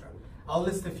 etc. I'll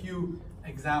list a few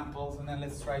examples and then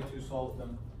let's try to solve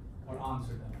them or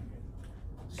answer them.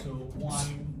 So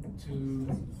 1,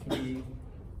 2, 3,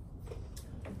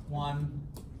 1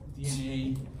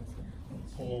 DNA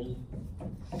pol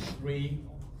 3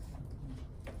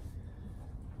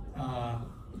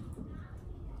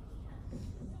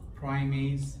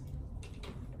 primase.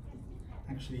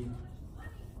 Actually,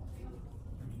 let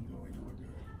me go in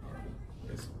order.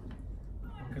 This one.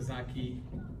 Okazaki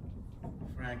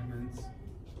fragments,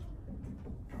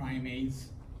 primase,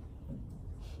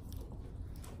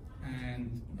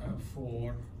 and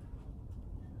 4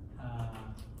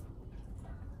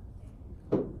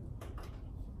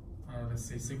 let's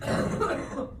say 6. I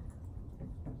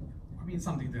mean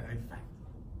something that I find.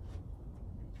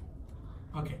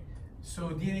 Okay, so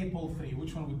DNA pol 3,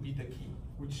 which one would be the key?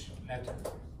 Which letter?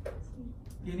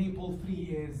 DNA pol 3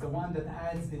 is the one that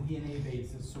adds the DNA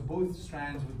bases, so both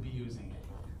strands would be using it,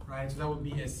 right? So that would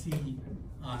be a C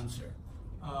answer.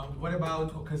 What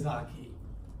about Okazaki?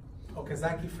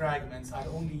 Okazaki fragments are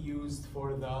only used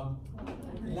for the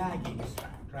lagging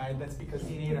strand, right? That's because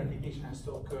DNA replication has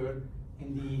to occur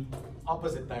in the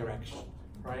opposite direction,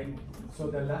 right?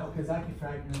 So the Okazaki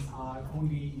fragments are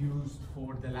only used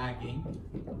for the lagging.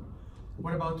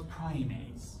 What about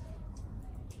primase?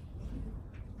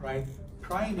 Right?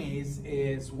 Primase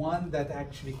is one that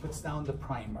actually puts down the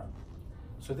primer.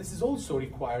 So this is also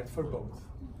required for both,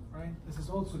 right? This is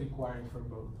also required for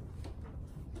both.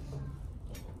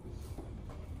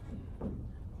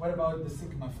 What about the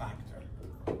sigma factor?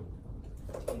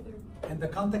 In the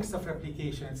context of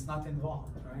replication, it's not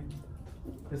involved, right?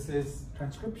 This is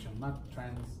transcription, not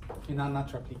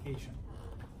not replication.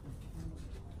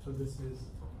 So this is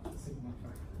sigma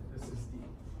factor. This is D.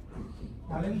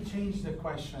 Now let me change the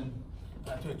question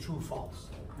to a true/false.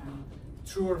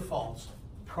 True or false?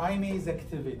 Primase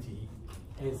activity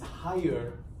is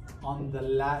higher on the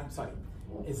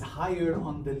is higher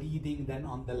on the leading than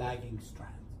on the lagging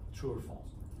strand. True or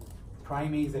false?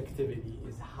 Primase activity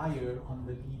is higher on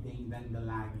the leading than the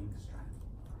lagging strand.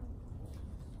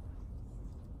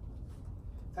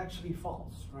 It's actually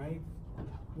false, right?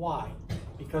 Why?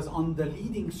 Because on the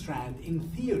leading strand, in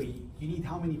theory, you need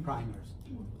how many primers?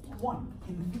 1,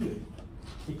 in theory.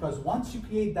 Because once you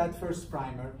create that first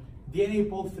primer, DNA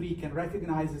pol 3 can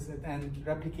recognize it and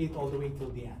replicate all the way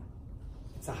till the end.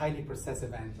 It's a highly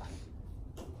processive enzyme.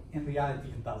 In reality,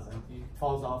 it doesn't. It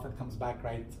falls off and comes back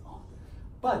right on.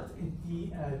 But in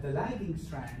the lagging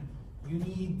strand, you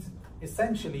need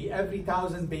essentially every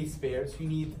 1,000 base pairs, you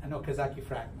need an Okazaki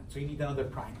fragment. So you need another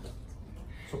primer.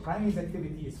 So primase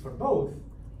activity is for both,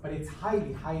 but it's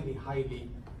highly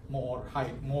more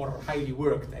highly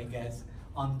worked, I guess,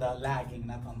 on the lagging,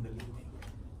 not on the leading.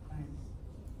 Right?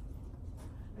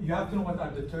 You have to know what are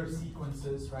the terse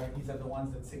sequences, right? These are the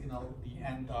ones that signal the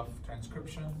end of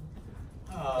transcription.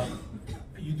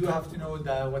 You do have to know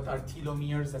what are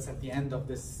telomeres. That's at the end of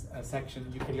this section,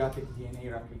 eukaryotic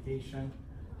DNA replication.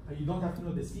 You don't have to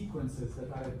know the sequences that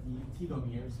are at the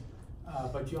telomeres,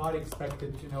 but you are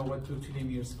expected to know what do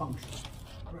telomeres function,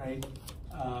 right?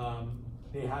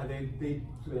 They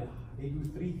do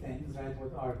 3 things, right?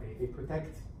 What are they? They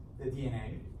protect the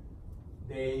DNA,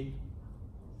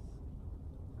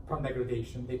 from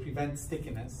degradation, they prevent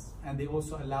stickiness, and they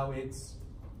also allow its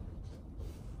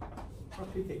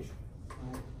replication.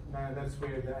 Right? That's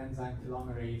where the enzyme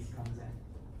telomerase comes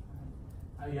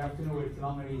in. You have to know where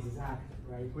telomerase is active,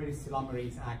 right? Where is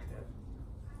telomerase active?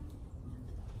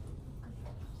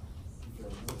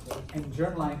 In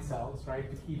germline cells, right,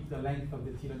 to keep the length of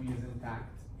the telomeres intact.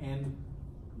 In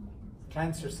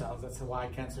cancer cells, that's why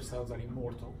cancer cells are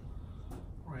immortal,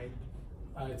 right?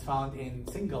 it's found in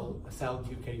single-celled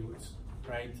eukaryotes,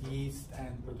 right? Yeast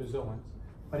and protozoans,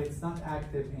 but it's not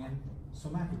active in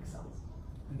somatic cells.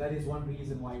 And that is one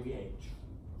reason why we age,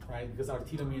 right? Because our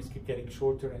telomeres keep getting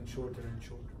shorter and shorter and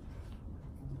shorter.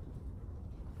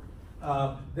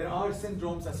 There are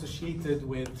syndromes associated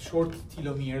with short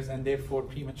telomeres and therefore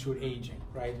premature aging,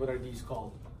 right? What are these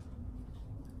called?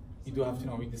 You do have to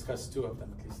know, we discussed two of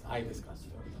them, at least I discussed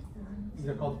two of them. These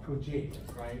are called progeria,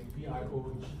 right?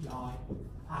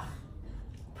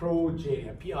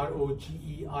 Progeria,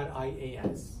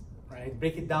 P-R-O-G-E-R-I-A-S, right?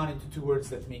 Break it down into two words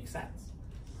that make sense,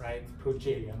 right?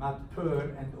 Progeria, not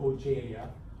per and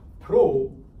ogeria.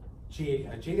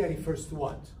 Progeria. Geria refers to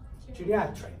what?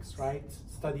 Geriatrics, right?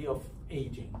 Study of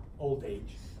aging, old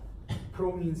age.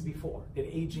 Pro means before. They're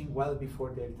aging well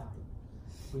before their time.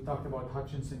 We talked about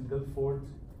Hutchinson-Gilford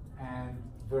and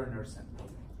Werner syndrome.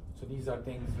 So these are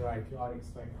things, right, you are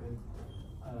expected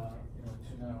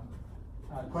to know.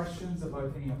 Questions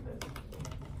about any of this?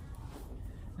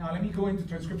 Now let me go into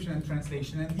transcription and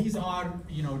translation, and these are,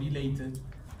 related.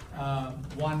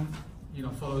 One,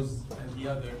 follows the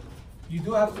other. You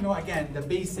do have to know, again, the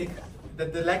basic,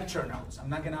 the lecture notes. I'm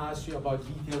not going to ask you about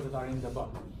details that are in the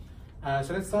book.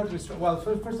 So let's start with, well,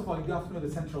 first of all, you have to know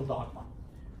the central dogma,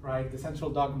 right? The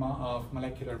central dogma of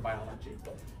molecular biology.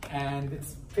 And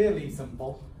it's fairly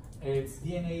simple. It's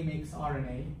DNA makes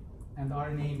RNA, and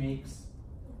RNA makes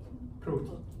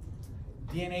protein.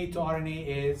 DNA to RNA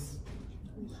is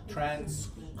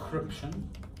transcription.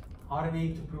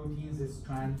 RNA to proteins is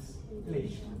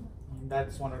translation. And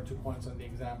that's 1 or 2 points on the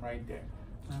exam right there.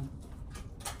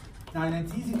 Now, and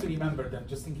it's easy to remember them,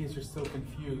 just in case you're still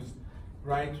confused,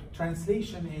 right?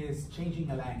 Translation is changing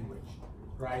a language,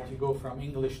 right? You go from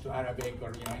English to Arabic,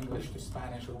 or English to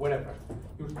Spanish, or whatever.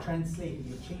 You're translating,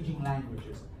 you're changing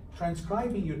languages.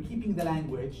 Transcribing, you're keeping the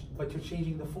language, but you're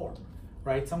changing the form,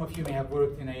 right? Some of you may have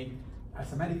worked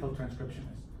as a medical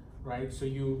transcriptionist, right? So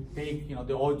you take,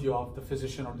 the audio of the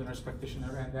physician or the nurse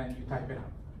practitioner, and then you type it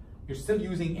out. You're still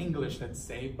using English, let's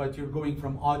say, but you're going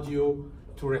from audio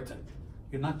to written.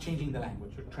 You're not changing the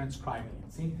language, you're transcribing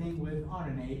it. Same thing with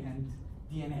RNA and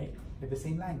DNA. They're the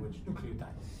same language,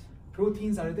 nucleotides.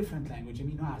 Proteins are a different language,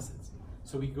 amino acids.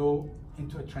 So we go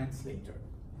into a translator.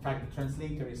 In fact, the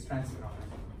translator is transfer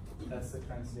RNA. That's the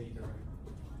translator.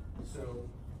 So,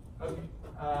 okay.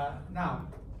 Now,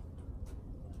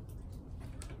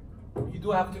 you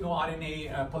do have to know RNA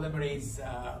polymerase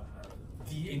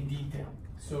in detail.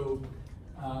 So,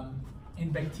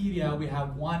 in bacteria, we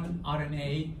have one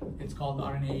RNA, it's called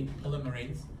RNA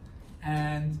polymerase,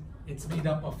 and it's made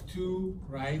up of two,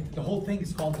 right? The whole thing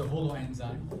is called the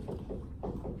holoenzyme.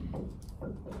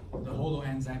 The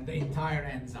holoenzyme, the entire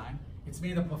enzyme. It's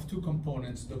made up of two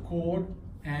components, the core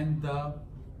and the,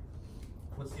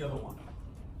 what's the other one?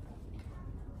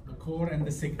 The core and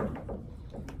the sigma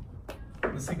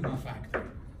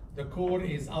factor. The core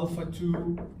is alpha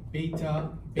 2, beta,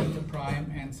 beta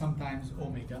prime, and sometimes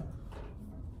omega.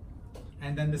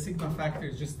 And then the sigma factor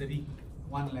is just the Greek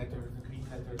one letter, the Greek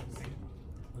letter sigma,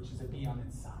 which is a B on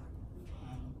its side.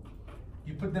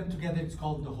 You put them together, it's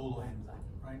called the holoenzyme,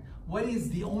 right? What is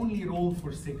the only role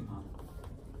for sigma?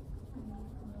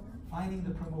 Finding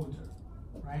the promoter,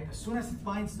 right? As soon as it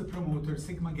finds the promoter,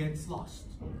 sigma gets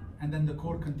lost. And then the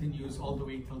core continues all the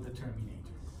way till the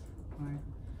terminator, right?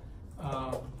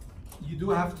 You do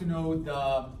have to know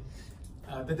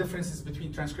the differences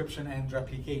between transcription and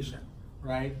replication,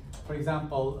 right? For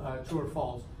example, true or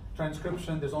false.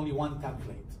 Transcription, there's only one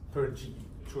template per gene,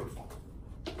 true or false.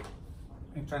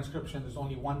 In transcription, there's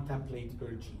only one template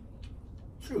per gene.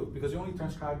 True, because you only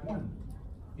transcribe one.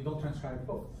 You don't transcribe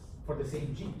both for the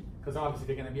same gene, because obviously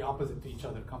they're going to be opposite to each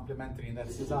other, complementary, and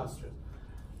that's disastrous,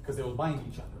 because they will bind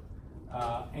each other.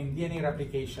 In DNA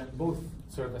replication, both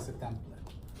serve as a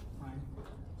template, right?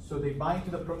 So they bind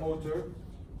to the promoter,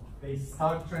 they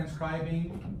start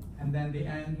transcribing, and then they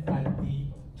end at the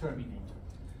terminator.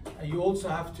 You also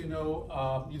have to know,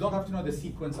 you don't have to know the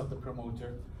sequence of the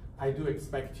promoter. I do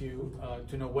expect you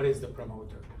to know what is the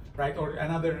promoter, right? Or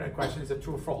another question is a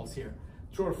true or false here.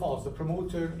 True or false, the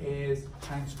promoter is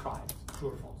transcribed.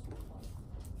 True or false?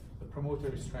 The promoter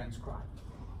is transcribed.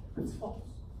 It's false.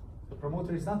 The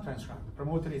promoter is not transcribed. The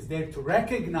promoter is there to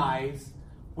recognize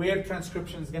where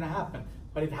transcription is going to happen,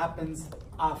 but it happens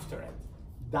after it,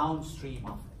 downstream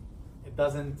of it. It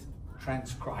doesn't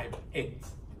transcribe it. It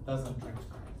doesn't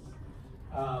transcribe.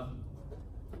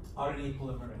 RNA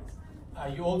polymerase.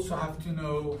 You also have to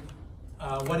know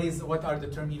what are the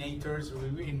terminators.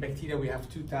 In bacteria, we have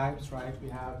two types, right? We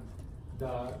have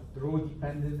the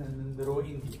row-dependent and then the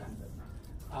row-independent.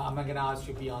 I'm not going to ask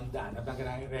you beyond that. I'm not going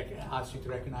to ask you to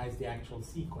recognize the actual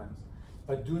sequence.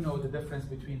 but do know the difference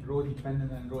between rho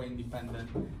dependent and rho independent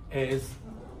is,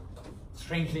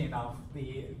 strangely enough,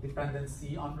 the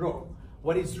dependency on rho.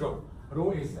 What is rho?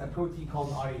 Rho is a protein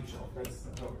called RHO. That's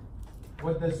rho.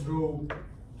 What does rho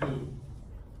do?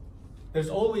 There's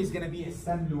always going to be a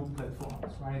stem loop that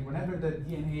forms, right? Whenever the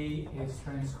DNA is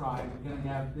transcribed, you're going to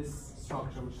have this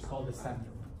structure, which is called the stem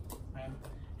loop, right?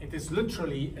 It is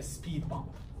literally a speed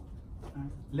bump,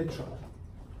 right? Literally.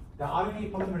 The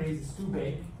RNA polymerase is too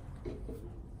big,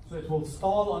 so it will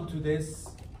stall onto this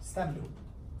stem loop.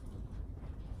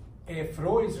 If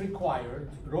rho is required,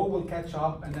 rho will catch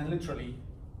up and then literally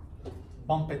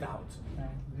bump it out, right?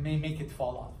 May make it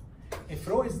fall off. If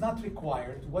rho is not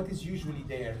required, what is usually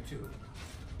there too?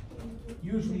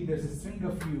 Usually there's a string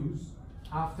of U's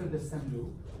after the stem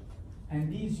loop,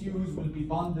 and these U's will be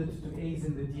bonded to A's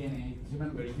in the DNA.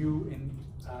 Remember,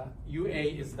 UA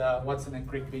is the Watson and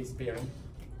Crick-based pairing.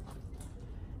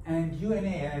 And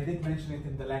UNA, I did mention it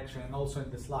in the lecture and also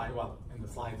in the slide, well, in the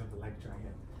slides of the lecture, I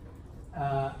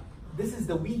guess. This is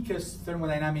the weakest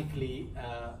thermodynamically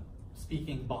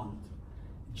speaking bond.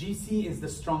 GC is the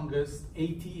strongest,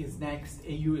 AT is next,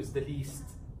 AU is the least,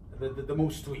 the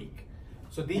most weak.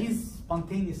 So these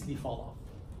spontaneously fall off.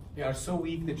 They are so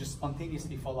weak, they just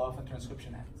spontaneously fall off and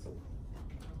transcription ends.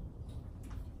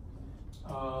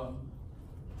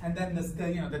 And then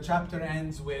the chapter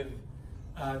ends with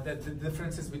the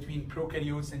differences between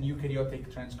prokaryotes and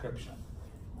eukaryotic transcription.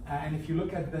 And if you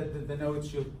look at the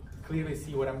notes, you'll clearly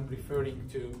see what I'm referring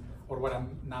to, or what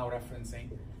I'm now referencing,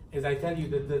 is I tell you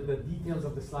that the details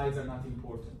of the slides are not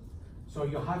important. So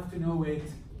you have to know it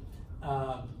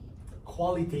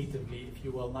qualitatively, if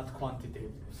you will, not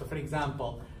quantitatively. So for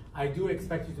example, I do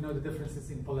expect you to know the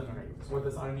differences in polymerase. What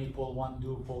does RNA pol 1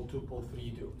 do, pol 2, pol 3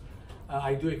 do?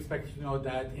 I do expect you to know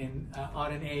that in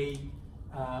RNA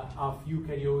of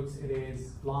eukaryotes, it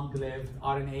is long-lived.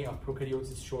 RNA of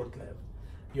prokaryotes is short-lived.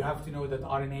 You have to know that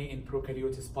RNA in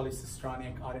prokaryotes is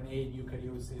polycistronic, RNA in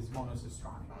eukaryotes is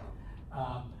monocistronic.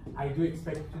 I do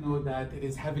expect to know that it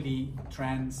is heavily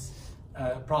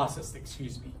processed,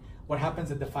 What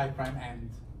happens at the 5' end?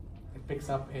 It picks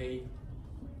up a,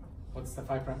 what's the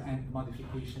 5' end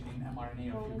modification in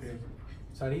mRNA of eukaryotes?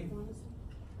 Sorry?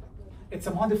 It's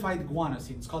a modified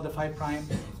guanosine. It's called the 5'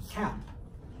 cap.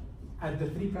 At the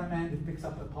 3' end, it picks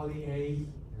up a poly A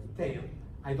tail.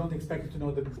 I don't expect you to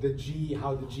know the G,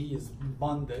 how the G is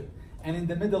bonded. And in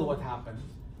the middle, what happens?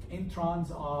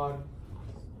 Introns are,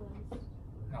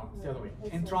 no, it's the other way.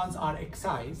 Introns are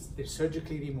excised, they're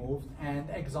surgically removed, and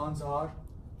exons are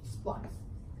spliced.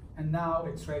 And now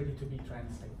it's ready to be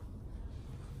translated.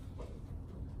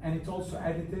 And it's also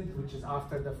edited, which is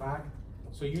after the fact.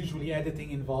 So usually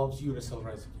editing involves uracil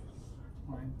residues,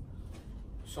 right?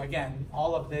 So again,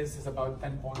 all of this is about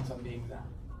 10 points on the exam,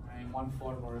 right, in one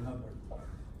form or another.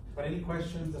 But any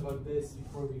questions about this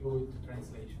before we go into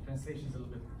translation? Translation is a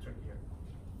little bit trickier.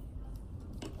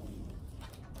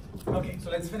 Okay, so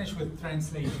let's finish with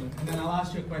translation, and then I'll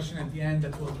ask you a question at the end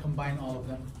that will combine all of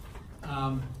them.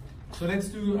 So let's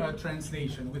do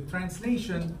translation. With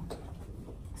translation,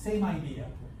 same idea.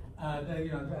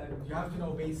 You have to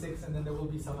know basics, and then there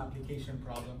will be some application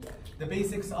problems. The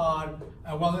basics are,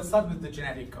 well, let's start with the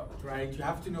genetic code, right? You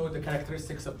have to know the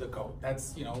characteristics of the code.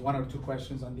 That's, 1 or 2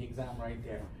 questions on the exam right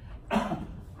there.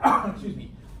 Excuse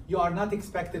me. You are not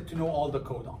expected to know all the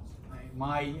codons.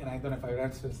 Right? And I don't know if I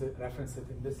referenced it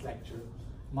in this lecture,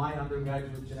 my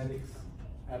undergraduate genetics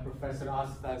professor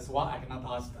asked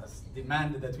us,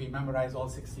 demanded that we memorize all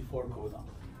 64 codons.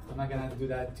 I'm not gonna do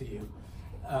that to you.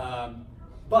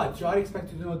 But you are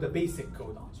expected to know the basic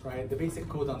codons, right? The basic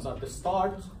codons are the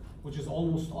start, which is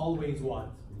almost always what?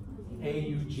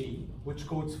 AUG, which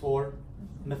codes for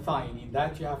methionine.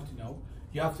 That you have to know.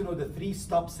 You have to know the 3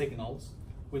 stop signals,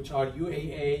 which are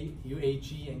UAA,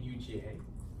 UAG, and UGA.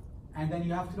 And then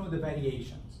you have to know the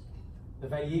variations. The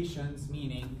variations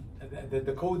meaning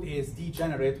the code is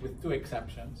degenerate with 2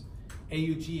 exceptions.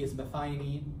 AUG is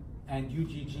methionine, and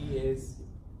UGG is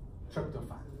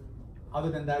tryptophan. Other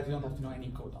than that, you don't have to know any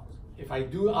codons. If I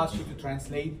do ask you to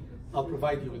translate, I'll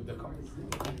provide you with the code.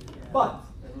 But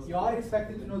you are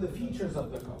expected to know the features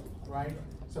of the code, right?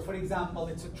 So for example,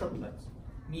 it's a triplet,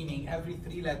 meaning every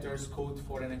 3 letters code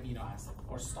for an amino acid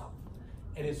or stop.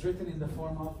 It is written in the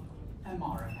form of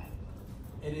mRNA.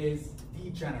 It is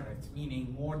degenerate,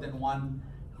 meaning more than 1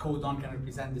 codon can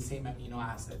represent the same amino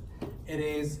acid. It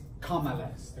is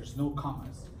commaless, there's no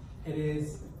commas. It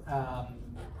is,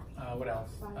 what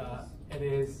else? It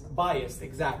is biased,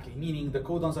 exactly, meaning the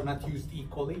codons are not used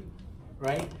equally,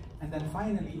 right? And then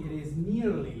finally, it is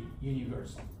nearly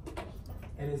universal.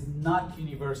 It is not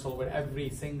universal where every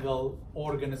single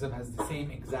organism has the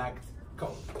same exact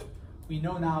code. we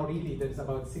know now really there's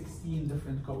about 16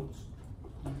 different codes.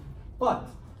 But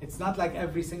it's not like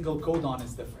every single codon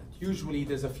is different. Usually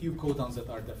there's a few codons that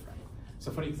are different.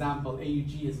 So for example,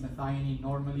 AUG is methionine.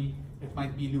 Normally it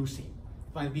might be leucine.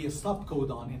 It might be a stop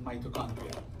codon in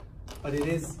mitochondria. But it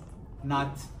is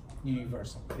not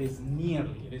universal. It is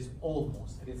nearly, it is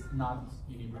almost, it is not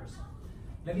universal.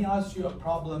 Let me ask you a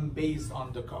problem based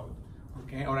on the code.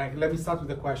 Okay, all right, let me start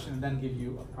with a question and then give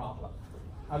you a problem.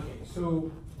 Okay,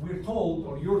 so we're told,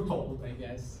 or you're told, I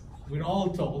guess, we're all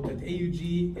told that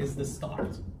AUG is the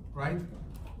start, right?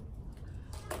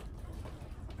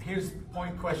 Here's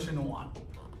question 1.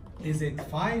 Is it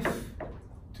 5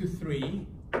 to 3,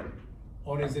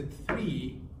 or is it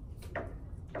 3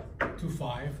 to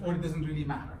 5, or it doesn't really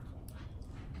matter?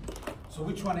 So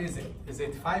which one is it? Is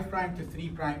it 5' to 3'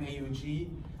 AUG,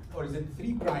 or is it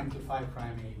 3' to 5'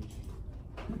 AUG?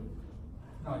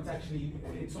 No, it's actually,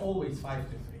 it's always 5 to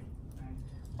 3. Right?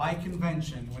 By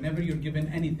convention, whenever you're given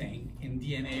anything in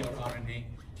DNA or RNA,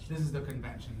 this is the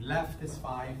convention. Left is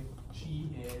 5,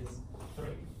 G is 3.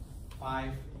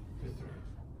 5 to 3.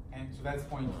 And so that's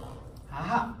point 1.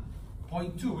 Aha!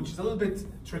 Point 2, which is a little bit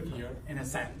trickier in a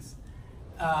sense.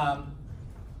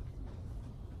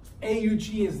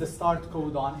 AUG is the start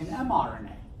codon in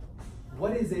mRNA.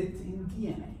 What is it in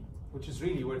DNA? Which is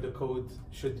really where the code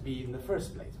should be in the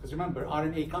first place. Because remember,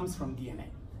 RNA comes from DNA.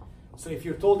 So if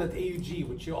you're told that AUG,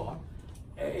 which you are,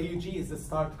 AUG is the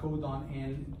start codon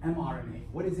in mRNA.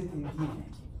 What is it in DNA?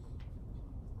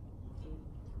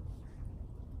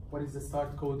 What is the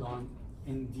start codon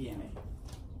in DNA?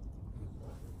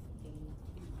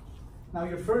 Now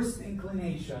your first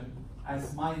inclination,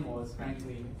 as mine was,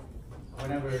 frankly,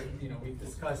 whenever we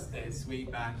discussed this way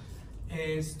back,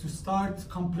 is to start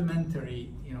complementary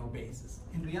bases.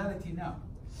 In reality, no.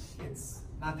 It's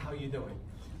not how you do it.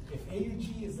 If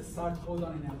AUG is the start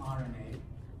codon in mRNA,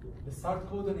 the start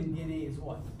codon in DNA is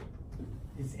what?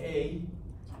 Is A,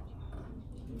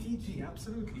 TG,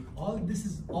 absolutely. This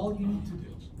is all you need to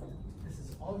do. This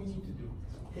is all you need to do.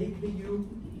 Take the U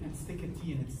and stick a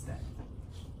T in its stead.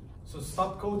 So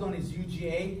stop codon is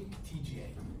UGA, TGA.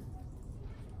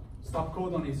 Stop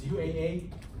codon is UAA,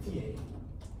 TA.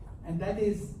 And that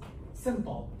is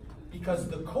simple because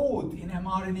the code in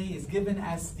mRNA is given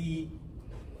as the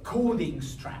coding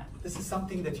strand. This is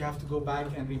something that you have to go back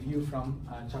and review from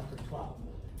chapter 12.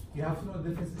 You have to know the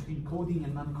difference between coding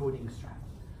and non-coding strand.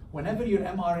 Whenever your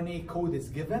mRNA code is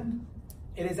given,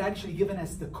 it is actually given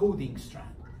as the coding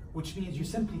strand, which means you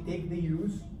simply take the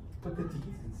U's, put the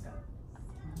T's instead.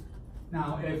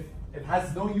 Now, if it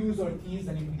has no U's or T's,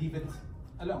 then you can leave it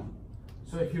alone.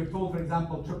 So if you're told, for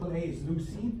example, AAA is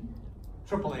leucine,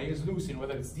 AAA is leucine,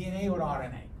 whether it's DNA or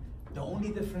RNA. The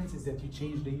only difference is that you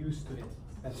change the U's to it.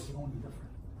 That's the only difference.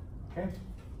 Okay?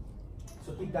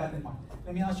 So keep that in mind.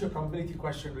 Let me ask you a probability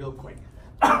question real quick.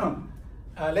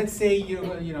 Let's say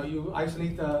you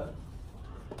isolate a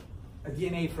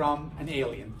DNA from an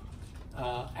alien,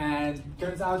 and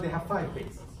turns out they have 5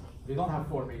 bases. They don't have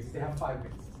 4 bases, they have 5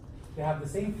 bases. They have the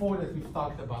same 4 that we've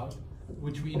talked about,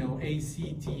 which we know, A,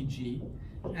 C, T, G,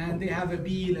 and they have a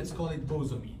B, let's call it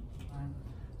bosamine.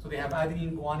 So they have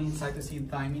adenine, guanine, cytosine,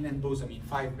 thymine, and bosamine,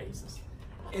 5 bases.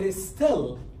 It is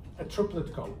still a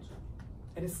triplet code.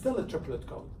 It is still a triplet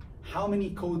code. How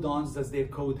many codons does their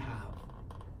code have?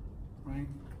 Right?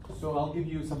 So I'll give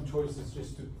you some choices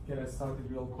just to get us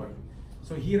started real quick.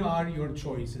 So here are your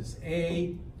choices.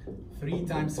 A, 3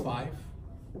 times 5.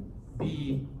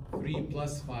 B, 3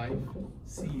 plus 5.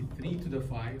 C, 3 to the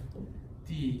 5.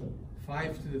 D,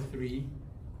 5 to the 3.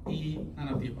 E, none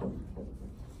of the above.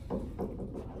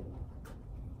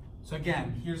 So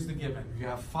again, here's the given. You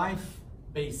have 5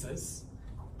 bases,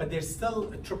 but there's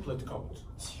still a triplet code.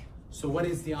 So what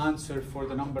is the answer for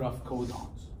the number of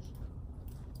codons?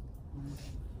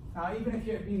 Now, even if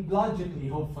you're being logically,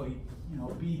 hopefully,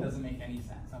 B doesn't make any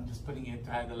sense. I'm just putting it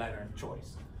to add a letter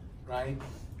choice, right?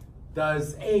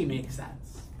 Does A make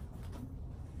sense?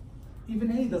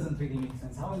 Even A doesn't really make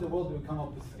sense. How in the world do we come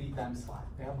up with 3 times 5?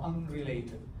 They have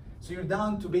unrelated. So you're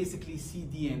down to basically C,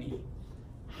 D, and E.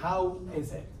 How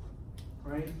is it,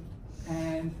 right?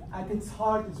 And at its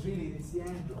heart, it's the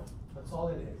android. That's all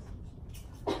it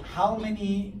is. How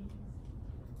many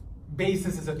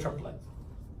bases is a triplet?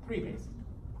 3 bases.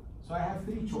 So I have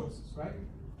 3 choices, right?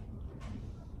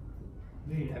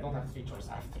 I don't have 3 choices,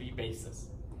 I have 3 bases.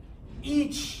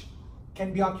 Each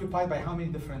can be occupied by how many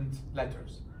different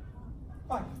letters?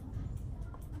 5.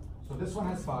 So this one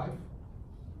has 5,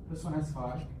 this one has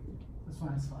 5, this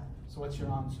one has 5. So what's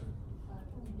your answer?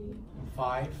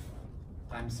 5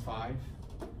 times 5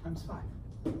 times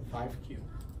 5. 5 cubed.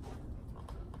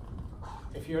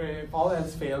 if all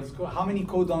else fails, how many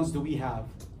codons do we have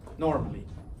normally?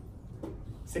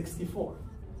 64.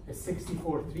 Is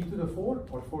 64 3 to the 4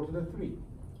 or 4 to the 3?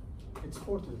 It's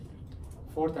 4 to the 3.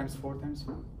 4 times 4 times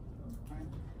 4. Right?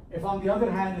 If on the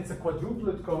other hand it's a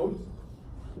quadruplet code,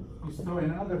 you throw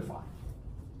in another 5.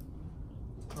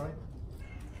 Right?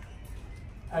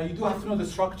 You do have to know the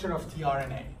structure of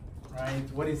tRNA.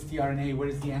 Right? What is tRNA? Where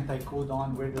is the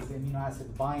anticodon? Where does the amino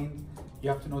acid bind? You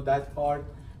have to know that part.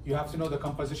 You have to know the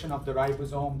composition of the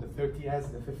ribosome, the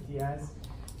 30S, the 50S.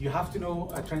 You have to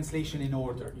know a translation in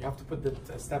order. You have to put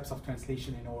the steps of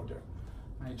translation in order.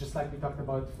 Right? Just like we talked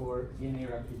about for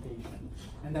DNA replication.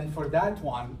 And then for that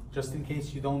one, just in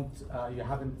case you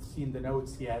haven't seen the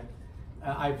notes yet,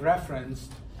 I've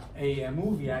referenced a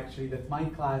movie actually that my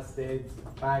class did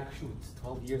back,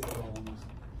 12 years ago almost.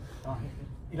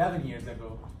 11 years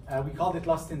ago. We called it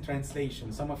Lost in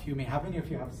Translation. Some of you may have, any of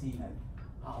you have seen it.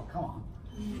 Oh, come on.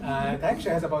 It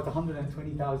actually has about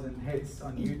 120,000 hits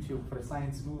on YouTube for a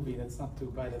science movie. That's not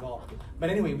too bad at all. But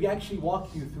anyway, we actually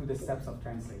walk you through the steps of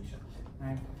translation.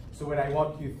 Right? So where I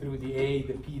walk you through the A,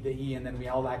 the P, the E, and then we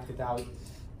all act it out.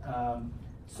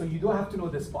 So you do have to know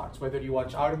these parts, whether you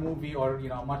watch our movie or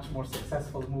a much more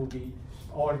successful movie,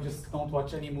 or just don't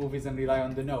watch any movies and rely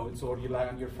on the notes, or rely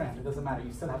on your friend. It doesn't matter.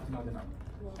 You still have to know the note.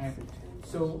 Right?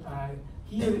 So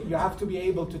here you have to be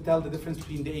able to tell the difference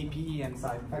between the APE and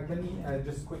side. In fact, let me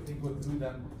just quickly go through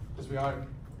them, because we are,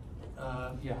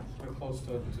 we're close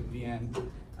to the end.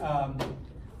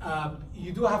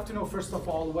 You do have to know, first of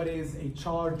all, what is a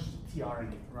charged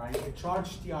tRNA, right? A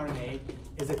charged tRNA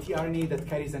is a tRNA that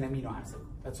carries an amino acid.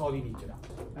 That's all you need to know.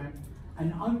 Right?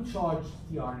 An uncharged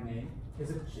tRNA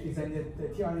is a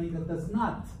tRNA that does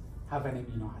not have an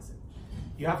amino acid.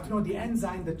 You have to know the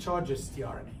enzyme that charges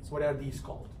tRNAs. What are these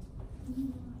called?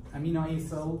 Amino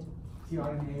acyl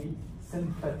tRNA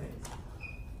synthetase.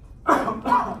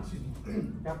 Excuse me.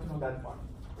 You have to know that part.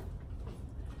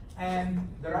 And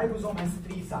the ribosome has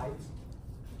 3 sides.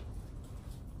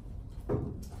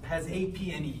 Has A,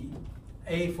 P, and E.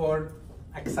 A for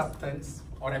acceptance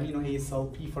or amino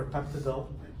acyl, P for peptidyl,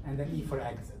 and then E for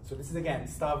exit. So this is again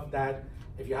stuff that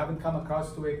if you haven't come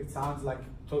across to it, it sounds like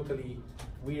totally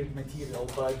weird material,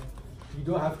 but you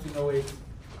do have to know it.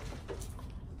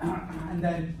 And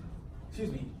then,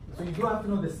 excuse me, so you do have to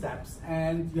know the steps,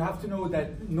 and you have to know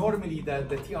that normally the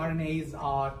tRNAs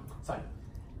are,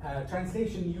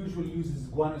 translation usually uses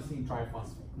guanosine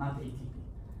triphosphate, not ATP.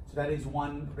 So that is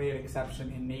one rare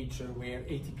exception in nature where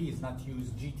ATP is not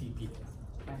used, GTP is.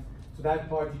 Okay? So that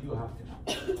part you do have to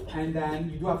know. And then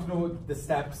you do have to know the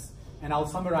steps, and I'll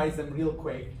summarize them real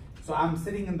quick. So I'm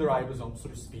sitting in the ribosome, so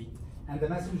to speak, and the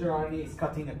messenger RNA is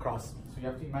cutting across me. So you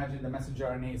have to imagine the messenger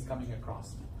RNA is coming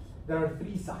across me. There are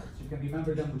 3 sites. You can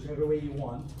remember them whichever way you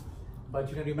want, but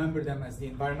you can remember them as the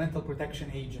Environmental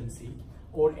Protection Agency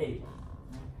or APA.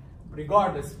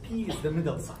 Regardless, P is the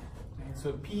middle side. Okay?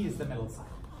 So P is the middle side.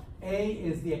 A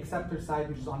is the acceptor side,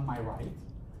 which is on my right,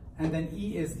 and then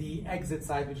E is the exit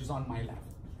side, which is on my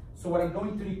left. So what I'm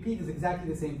going to repeat is exactly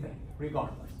the same thing,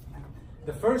 regardless. Okay?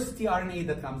 The first tRNA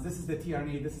that comes, this is the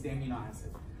tRNA, this is the amino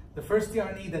acid. The first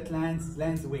tRNA that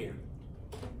lands where?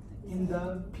 In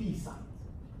the P side.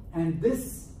 And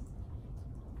this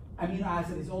amino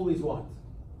acid is always what?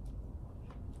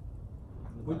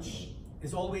 Which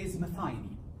is always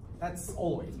methionine. That's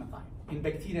always methionine. In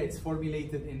bacteria, it's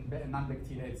formulated. In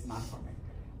non-bacteria, it's not formulated.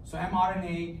 So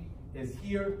mRNA is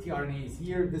here, tRNA is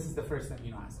here. This is the first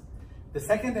amino acid. The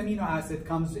second amino acid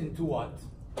comes into what?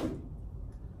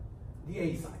 The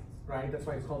A side, right? That's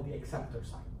why it's called the acceptor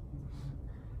side.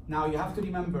 Now you have to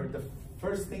remember the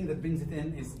first thing that brings it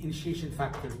in is initiation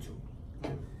factor 2.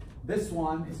 This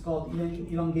one is called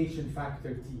elongation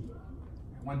factor T.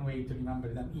 One way to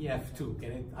remember them, EF2,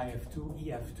 get it? IF2,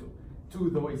 EF2. 2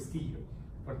 though is T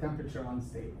for temperature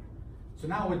unstable. So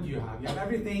now what do you have? You have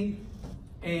everything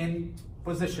in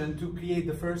position to create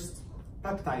the first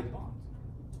peptide bond.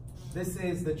 This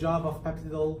is the job of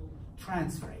peptidyl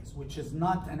transferase, which is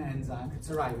not an enzyme, it's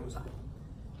a ribozyme.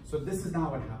 So this is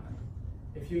now what happened.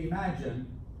 If you imagine,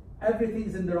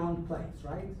 everything's in the wrong place,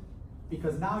 right?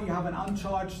 Because now you have an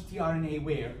uncharged tRNA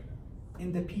where?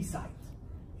 In the P site.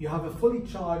 You have a fully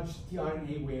charged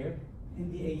tRNA where?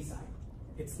 In the A site.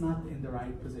 It's not in the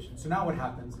right position. So now what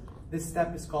happens? This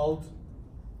step is called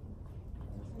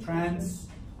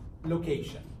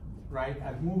translocation, right?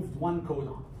 I've moved one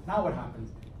codon. Now what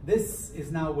happens? This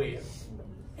is now where?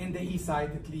 In the E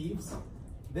site it leaves.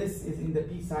 This is in the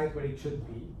P site where it should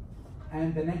be.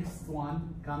 And the next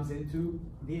one comes into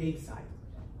the A site.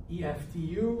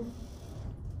 EFTU,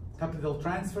 peptidyl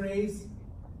transferase,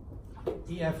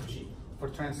 EFG for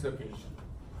translocation.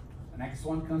 The next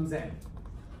one comes in.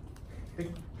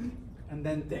 tick, and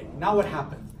then tick. Now what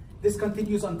happens? This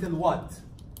continues until what?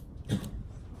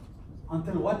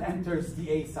 Until what enters the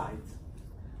A site,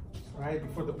 right?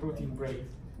 Before the protein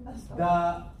breaks.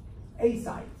 The A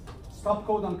site, stop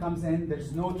codon comes in,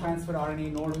 there's no transfer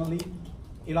RNA normally,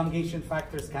 elongation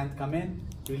factors can't come in,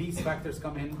 release factors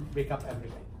come in, break up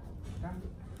everything. Okay?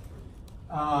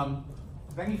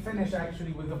 Let me finish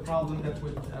actually with the problem that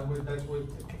would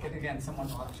kick it again. Someone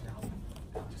will actually help me.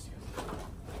 I'll just use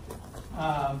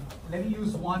it. Let me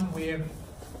use one where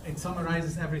it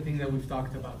summarizes everything that we've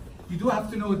talked about. You do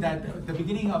have to know that the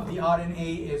beginning of the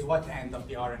RNA is what end of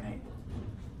the RNA?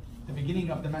 The beginning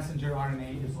of the messenger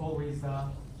RNA is always the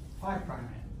 5' end.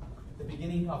 The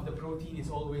beginning of the protein is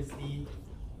always the,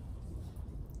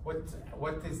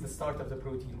 what is the start of the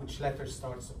protein? Which letter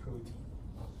starts the protein?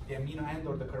 The amino end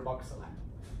or the carboxyl end?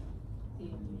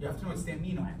 You have to know it's the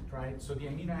amino end, right? So the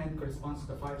amino end corresponds to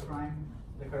the 5',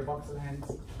 the carboxyl end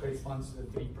corresponds to the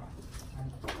 3'.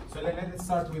 Right? So let's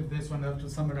start with this one to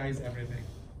summarize everything.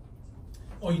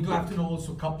 Oh, you do have to know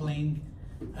also coupling,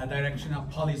 direction of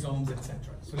polysomes, etc.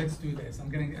 So let's do this. I'm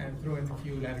going to throw in a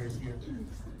few letters here.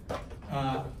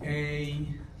 A,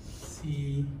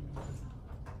 C,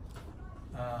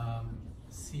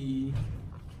 C,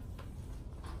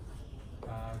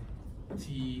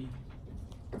 T,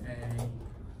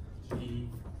 A, G,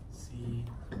 C,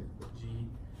 G,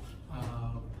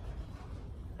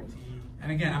 T.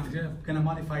 And again, I'm going to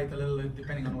modify it a little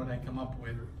depending on what I come up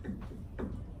with.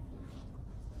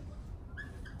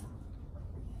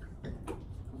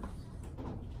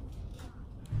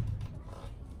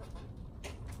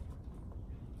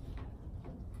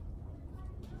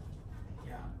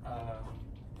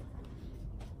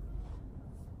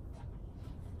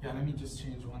 Yeah, let me just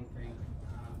change one thing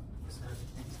so that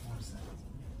it makes more sense.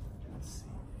 Let's see.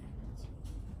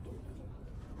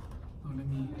 Oh, let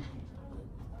me.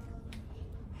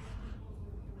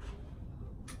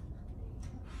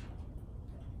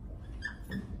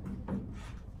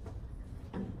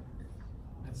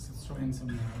 Let's throw in some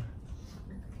more.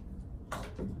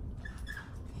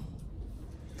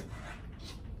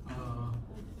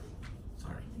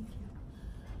 Sorry.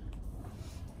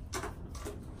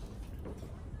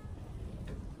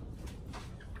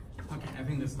 Okay, I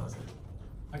think this does it.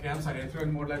 Okay, I'm sorry, I threw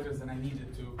in more letters than I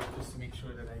needed to, just to make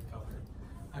sure that I covered.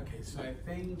 Okay, so I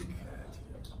think,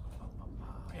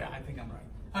 yeah, I think I'm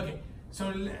right. Okay,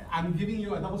 so I'm giving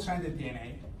you a double-stranded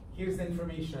DNA. Here's the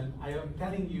information. I am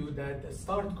telling you that the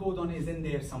start codon is in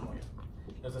there somewhere.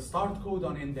 There's a start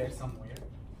codon in there somewhere.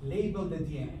 Label the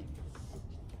DNA.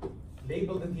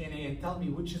 Label the DNA and tell me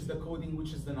which is the coding,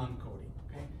 which is the non-coding.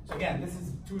 Okay. So again, this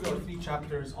is 2 or 3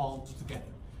 chapters all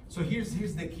together. So here's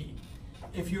the key.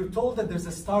 If you're told that there's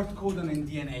a start codon in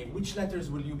DNA, which letters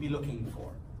will you be looking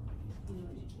for?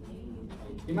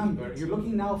 Remember, you're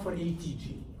looking now for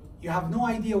ATG. You have no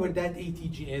idea where that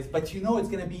ATG is, but you know it's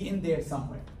going to be in there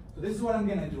somewhere. So this is what I'm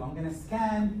going to do. I'm going to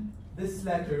scan these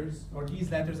letters or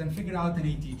these letters and figure out an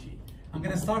ATG. I'm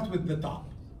going to start with the top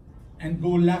and go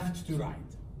left to right.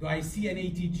 Do I see an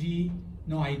ATG?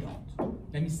 No, I don't.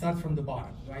 Let me start from the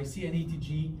bottom. Do I see an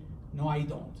ATG? No, I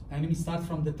don't. Now let me start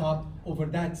from the top over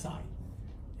that side.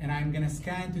 And I'm going to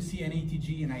scan to see an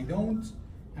ATG, and I don't.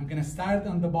 I'm going to start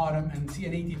on the bottom and see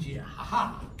an ATG.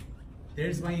 Haha!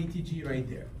 There's my ATG right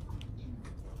there.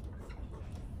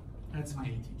 That's my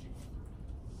ATG.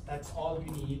 That's all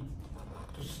you need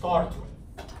to start with.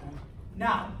 Okay?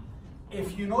 Now,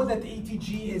 if you know that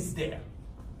ATG is there,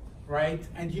 right,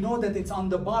 and you know that it's on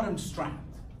the bottom strand,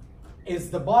 is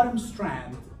the bottom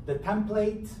strand the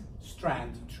template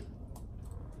strand true?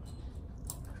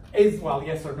 Well,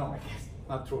 yes or no, I guess.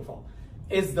 Not true or false.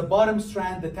 Is the bottom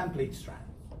strand the template strand?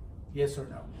 Yes or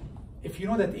no? If you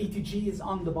know that ATG is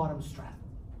on the bottom strand.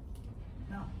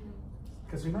 No.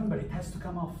 Because remember, it has to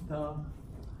come off the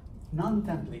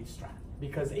non-template strand,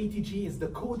 because ATG is the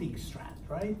coding strand,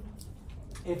 right?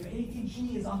 If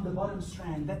ATG is on the bottom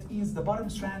strand, that means the bottom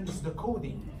strand is the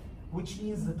coding, which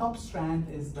means the top strand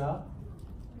is the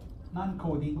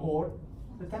non-coding or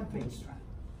the template strand.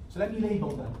 So let me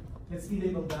label them. Let's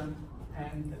label them,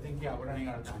 and I think, yeah, we're running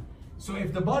out of time. So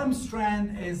if the bottom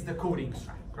strand is the coding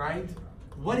strand, right?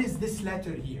 What is this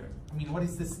letter here? I mean, what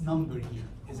is this number here?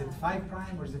 Is it 5'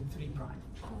 or is it 3'?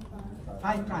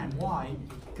 5'. Why?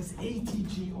 Because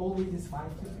ATG always is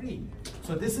 5 to 3.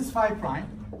 So this is 5',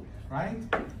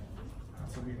 right?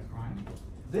 That's a weird prime.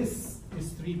 This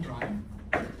is 3'.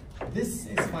 This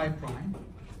is 5',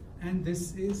 and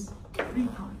this is 3'.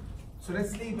 So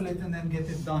let's label it and then get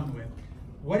it done with.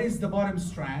 What is the bottom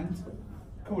strand?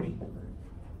 Coding.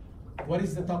 What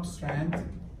is the top strand?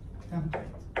 Template.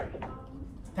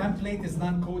 Template is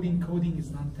non-coding, coding is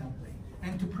non-template.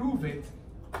 And to prove it,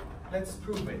 let's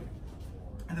prove it.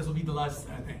 And this will be the last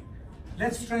thing.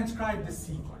 Let's transcribe the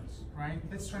sequence, right?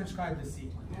 Let's transcribe the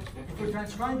sequence. If we're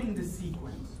transcribing the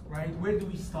sequence, right, where do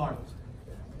we start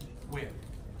with?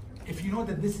 If you know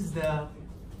that this is the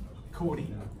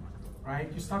coding,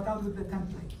 right, you start out with the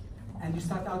template. And you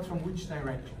start out from which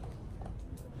direction?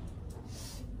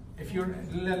 If you're,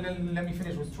 let me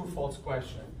finish with true-false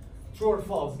question. True or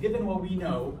false, given what we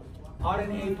know,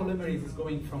 RNA polymerase is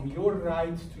going from your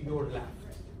right to your left.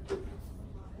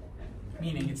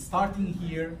 Meaning it's starting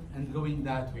here and going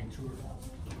that way, true or false?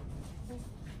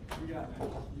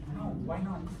 No, why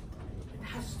not? It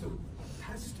has to, it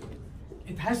has to.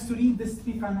 It has to read this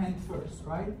 3' end first,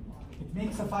 right? It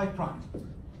makes a 5'.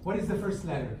 What is the first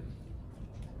letter?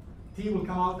 T will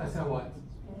come out as a what?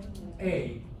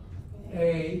 A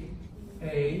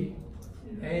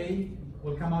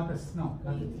will come out as, no,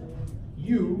 not the T.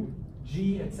 U,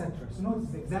 G, etc. So notice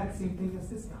it's the exact same thing as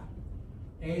this guy.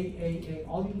 A.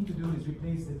 All you need to do is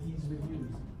replace the T's with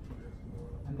U's.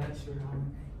 And that's your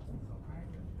RNA.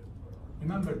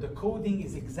 Remember, the coding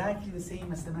is exactly the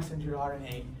same as the messenger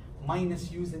RNA, minus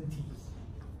U's and T's.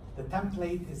 The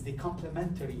template is the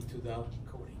complementary to the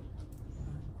coding.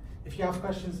 If you have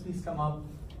questions, please come up.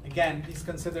 Again, please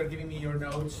consider giving me your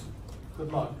notes.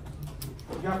 Good luck.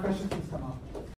 If you have questions, please come up.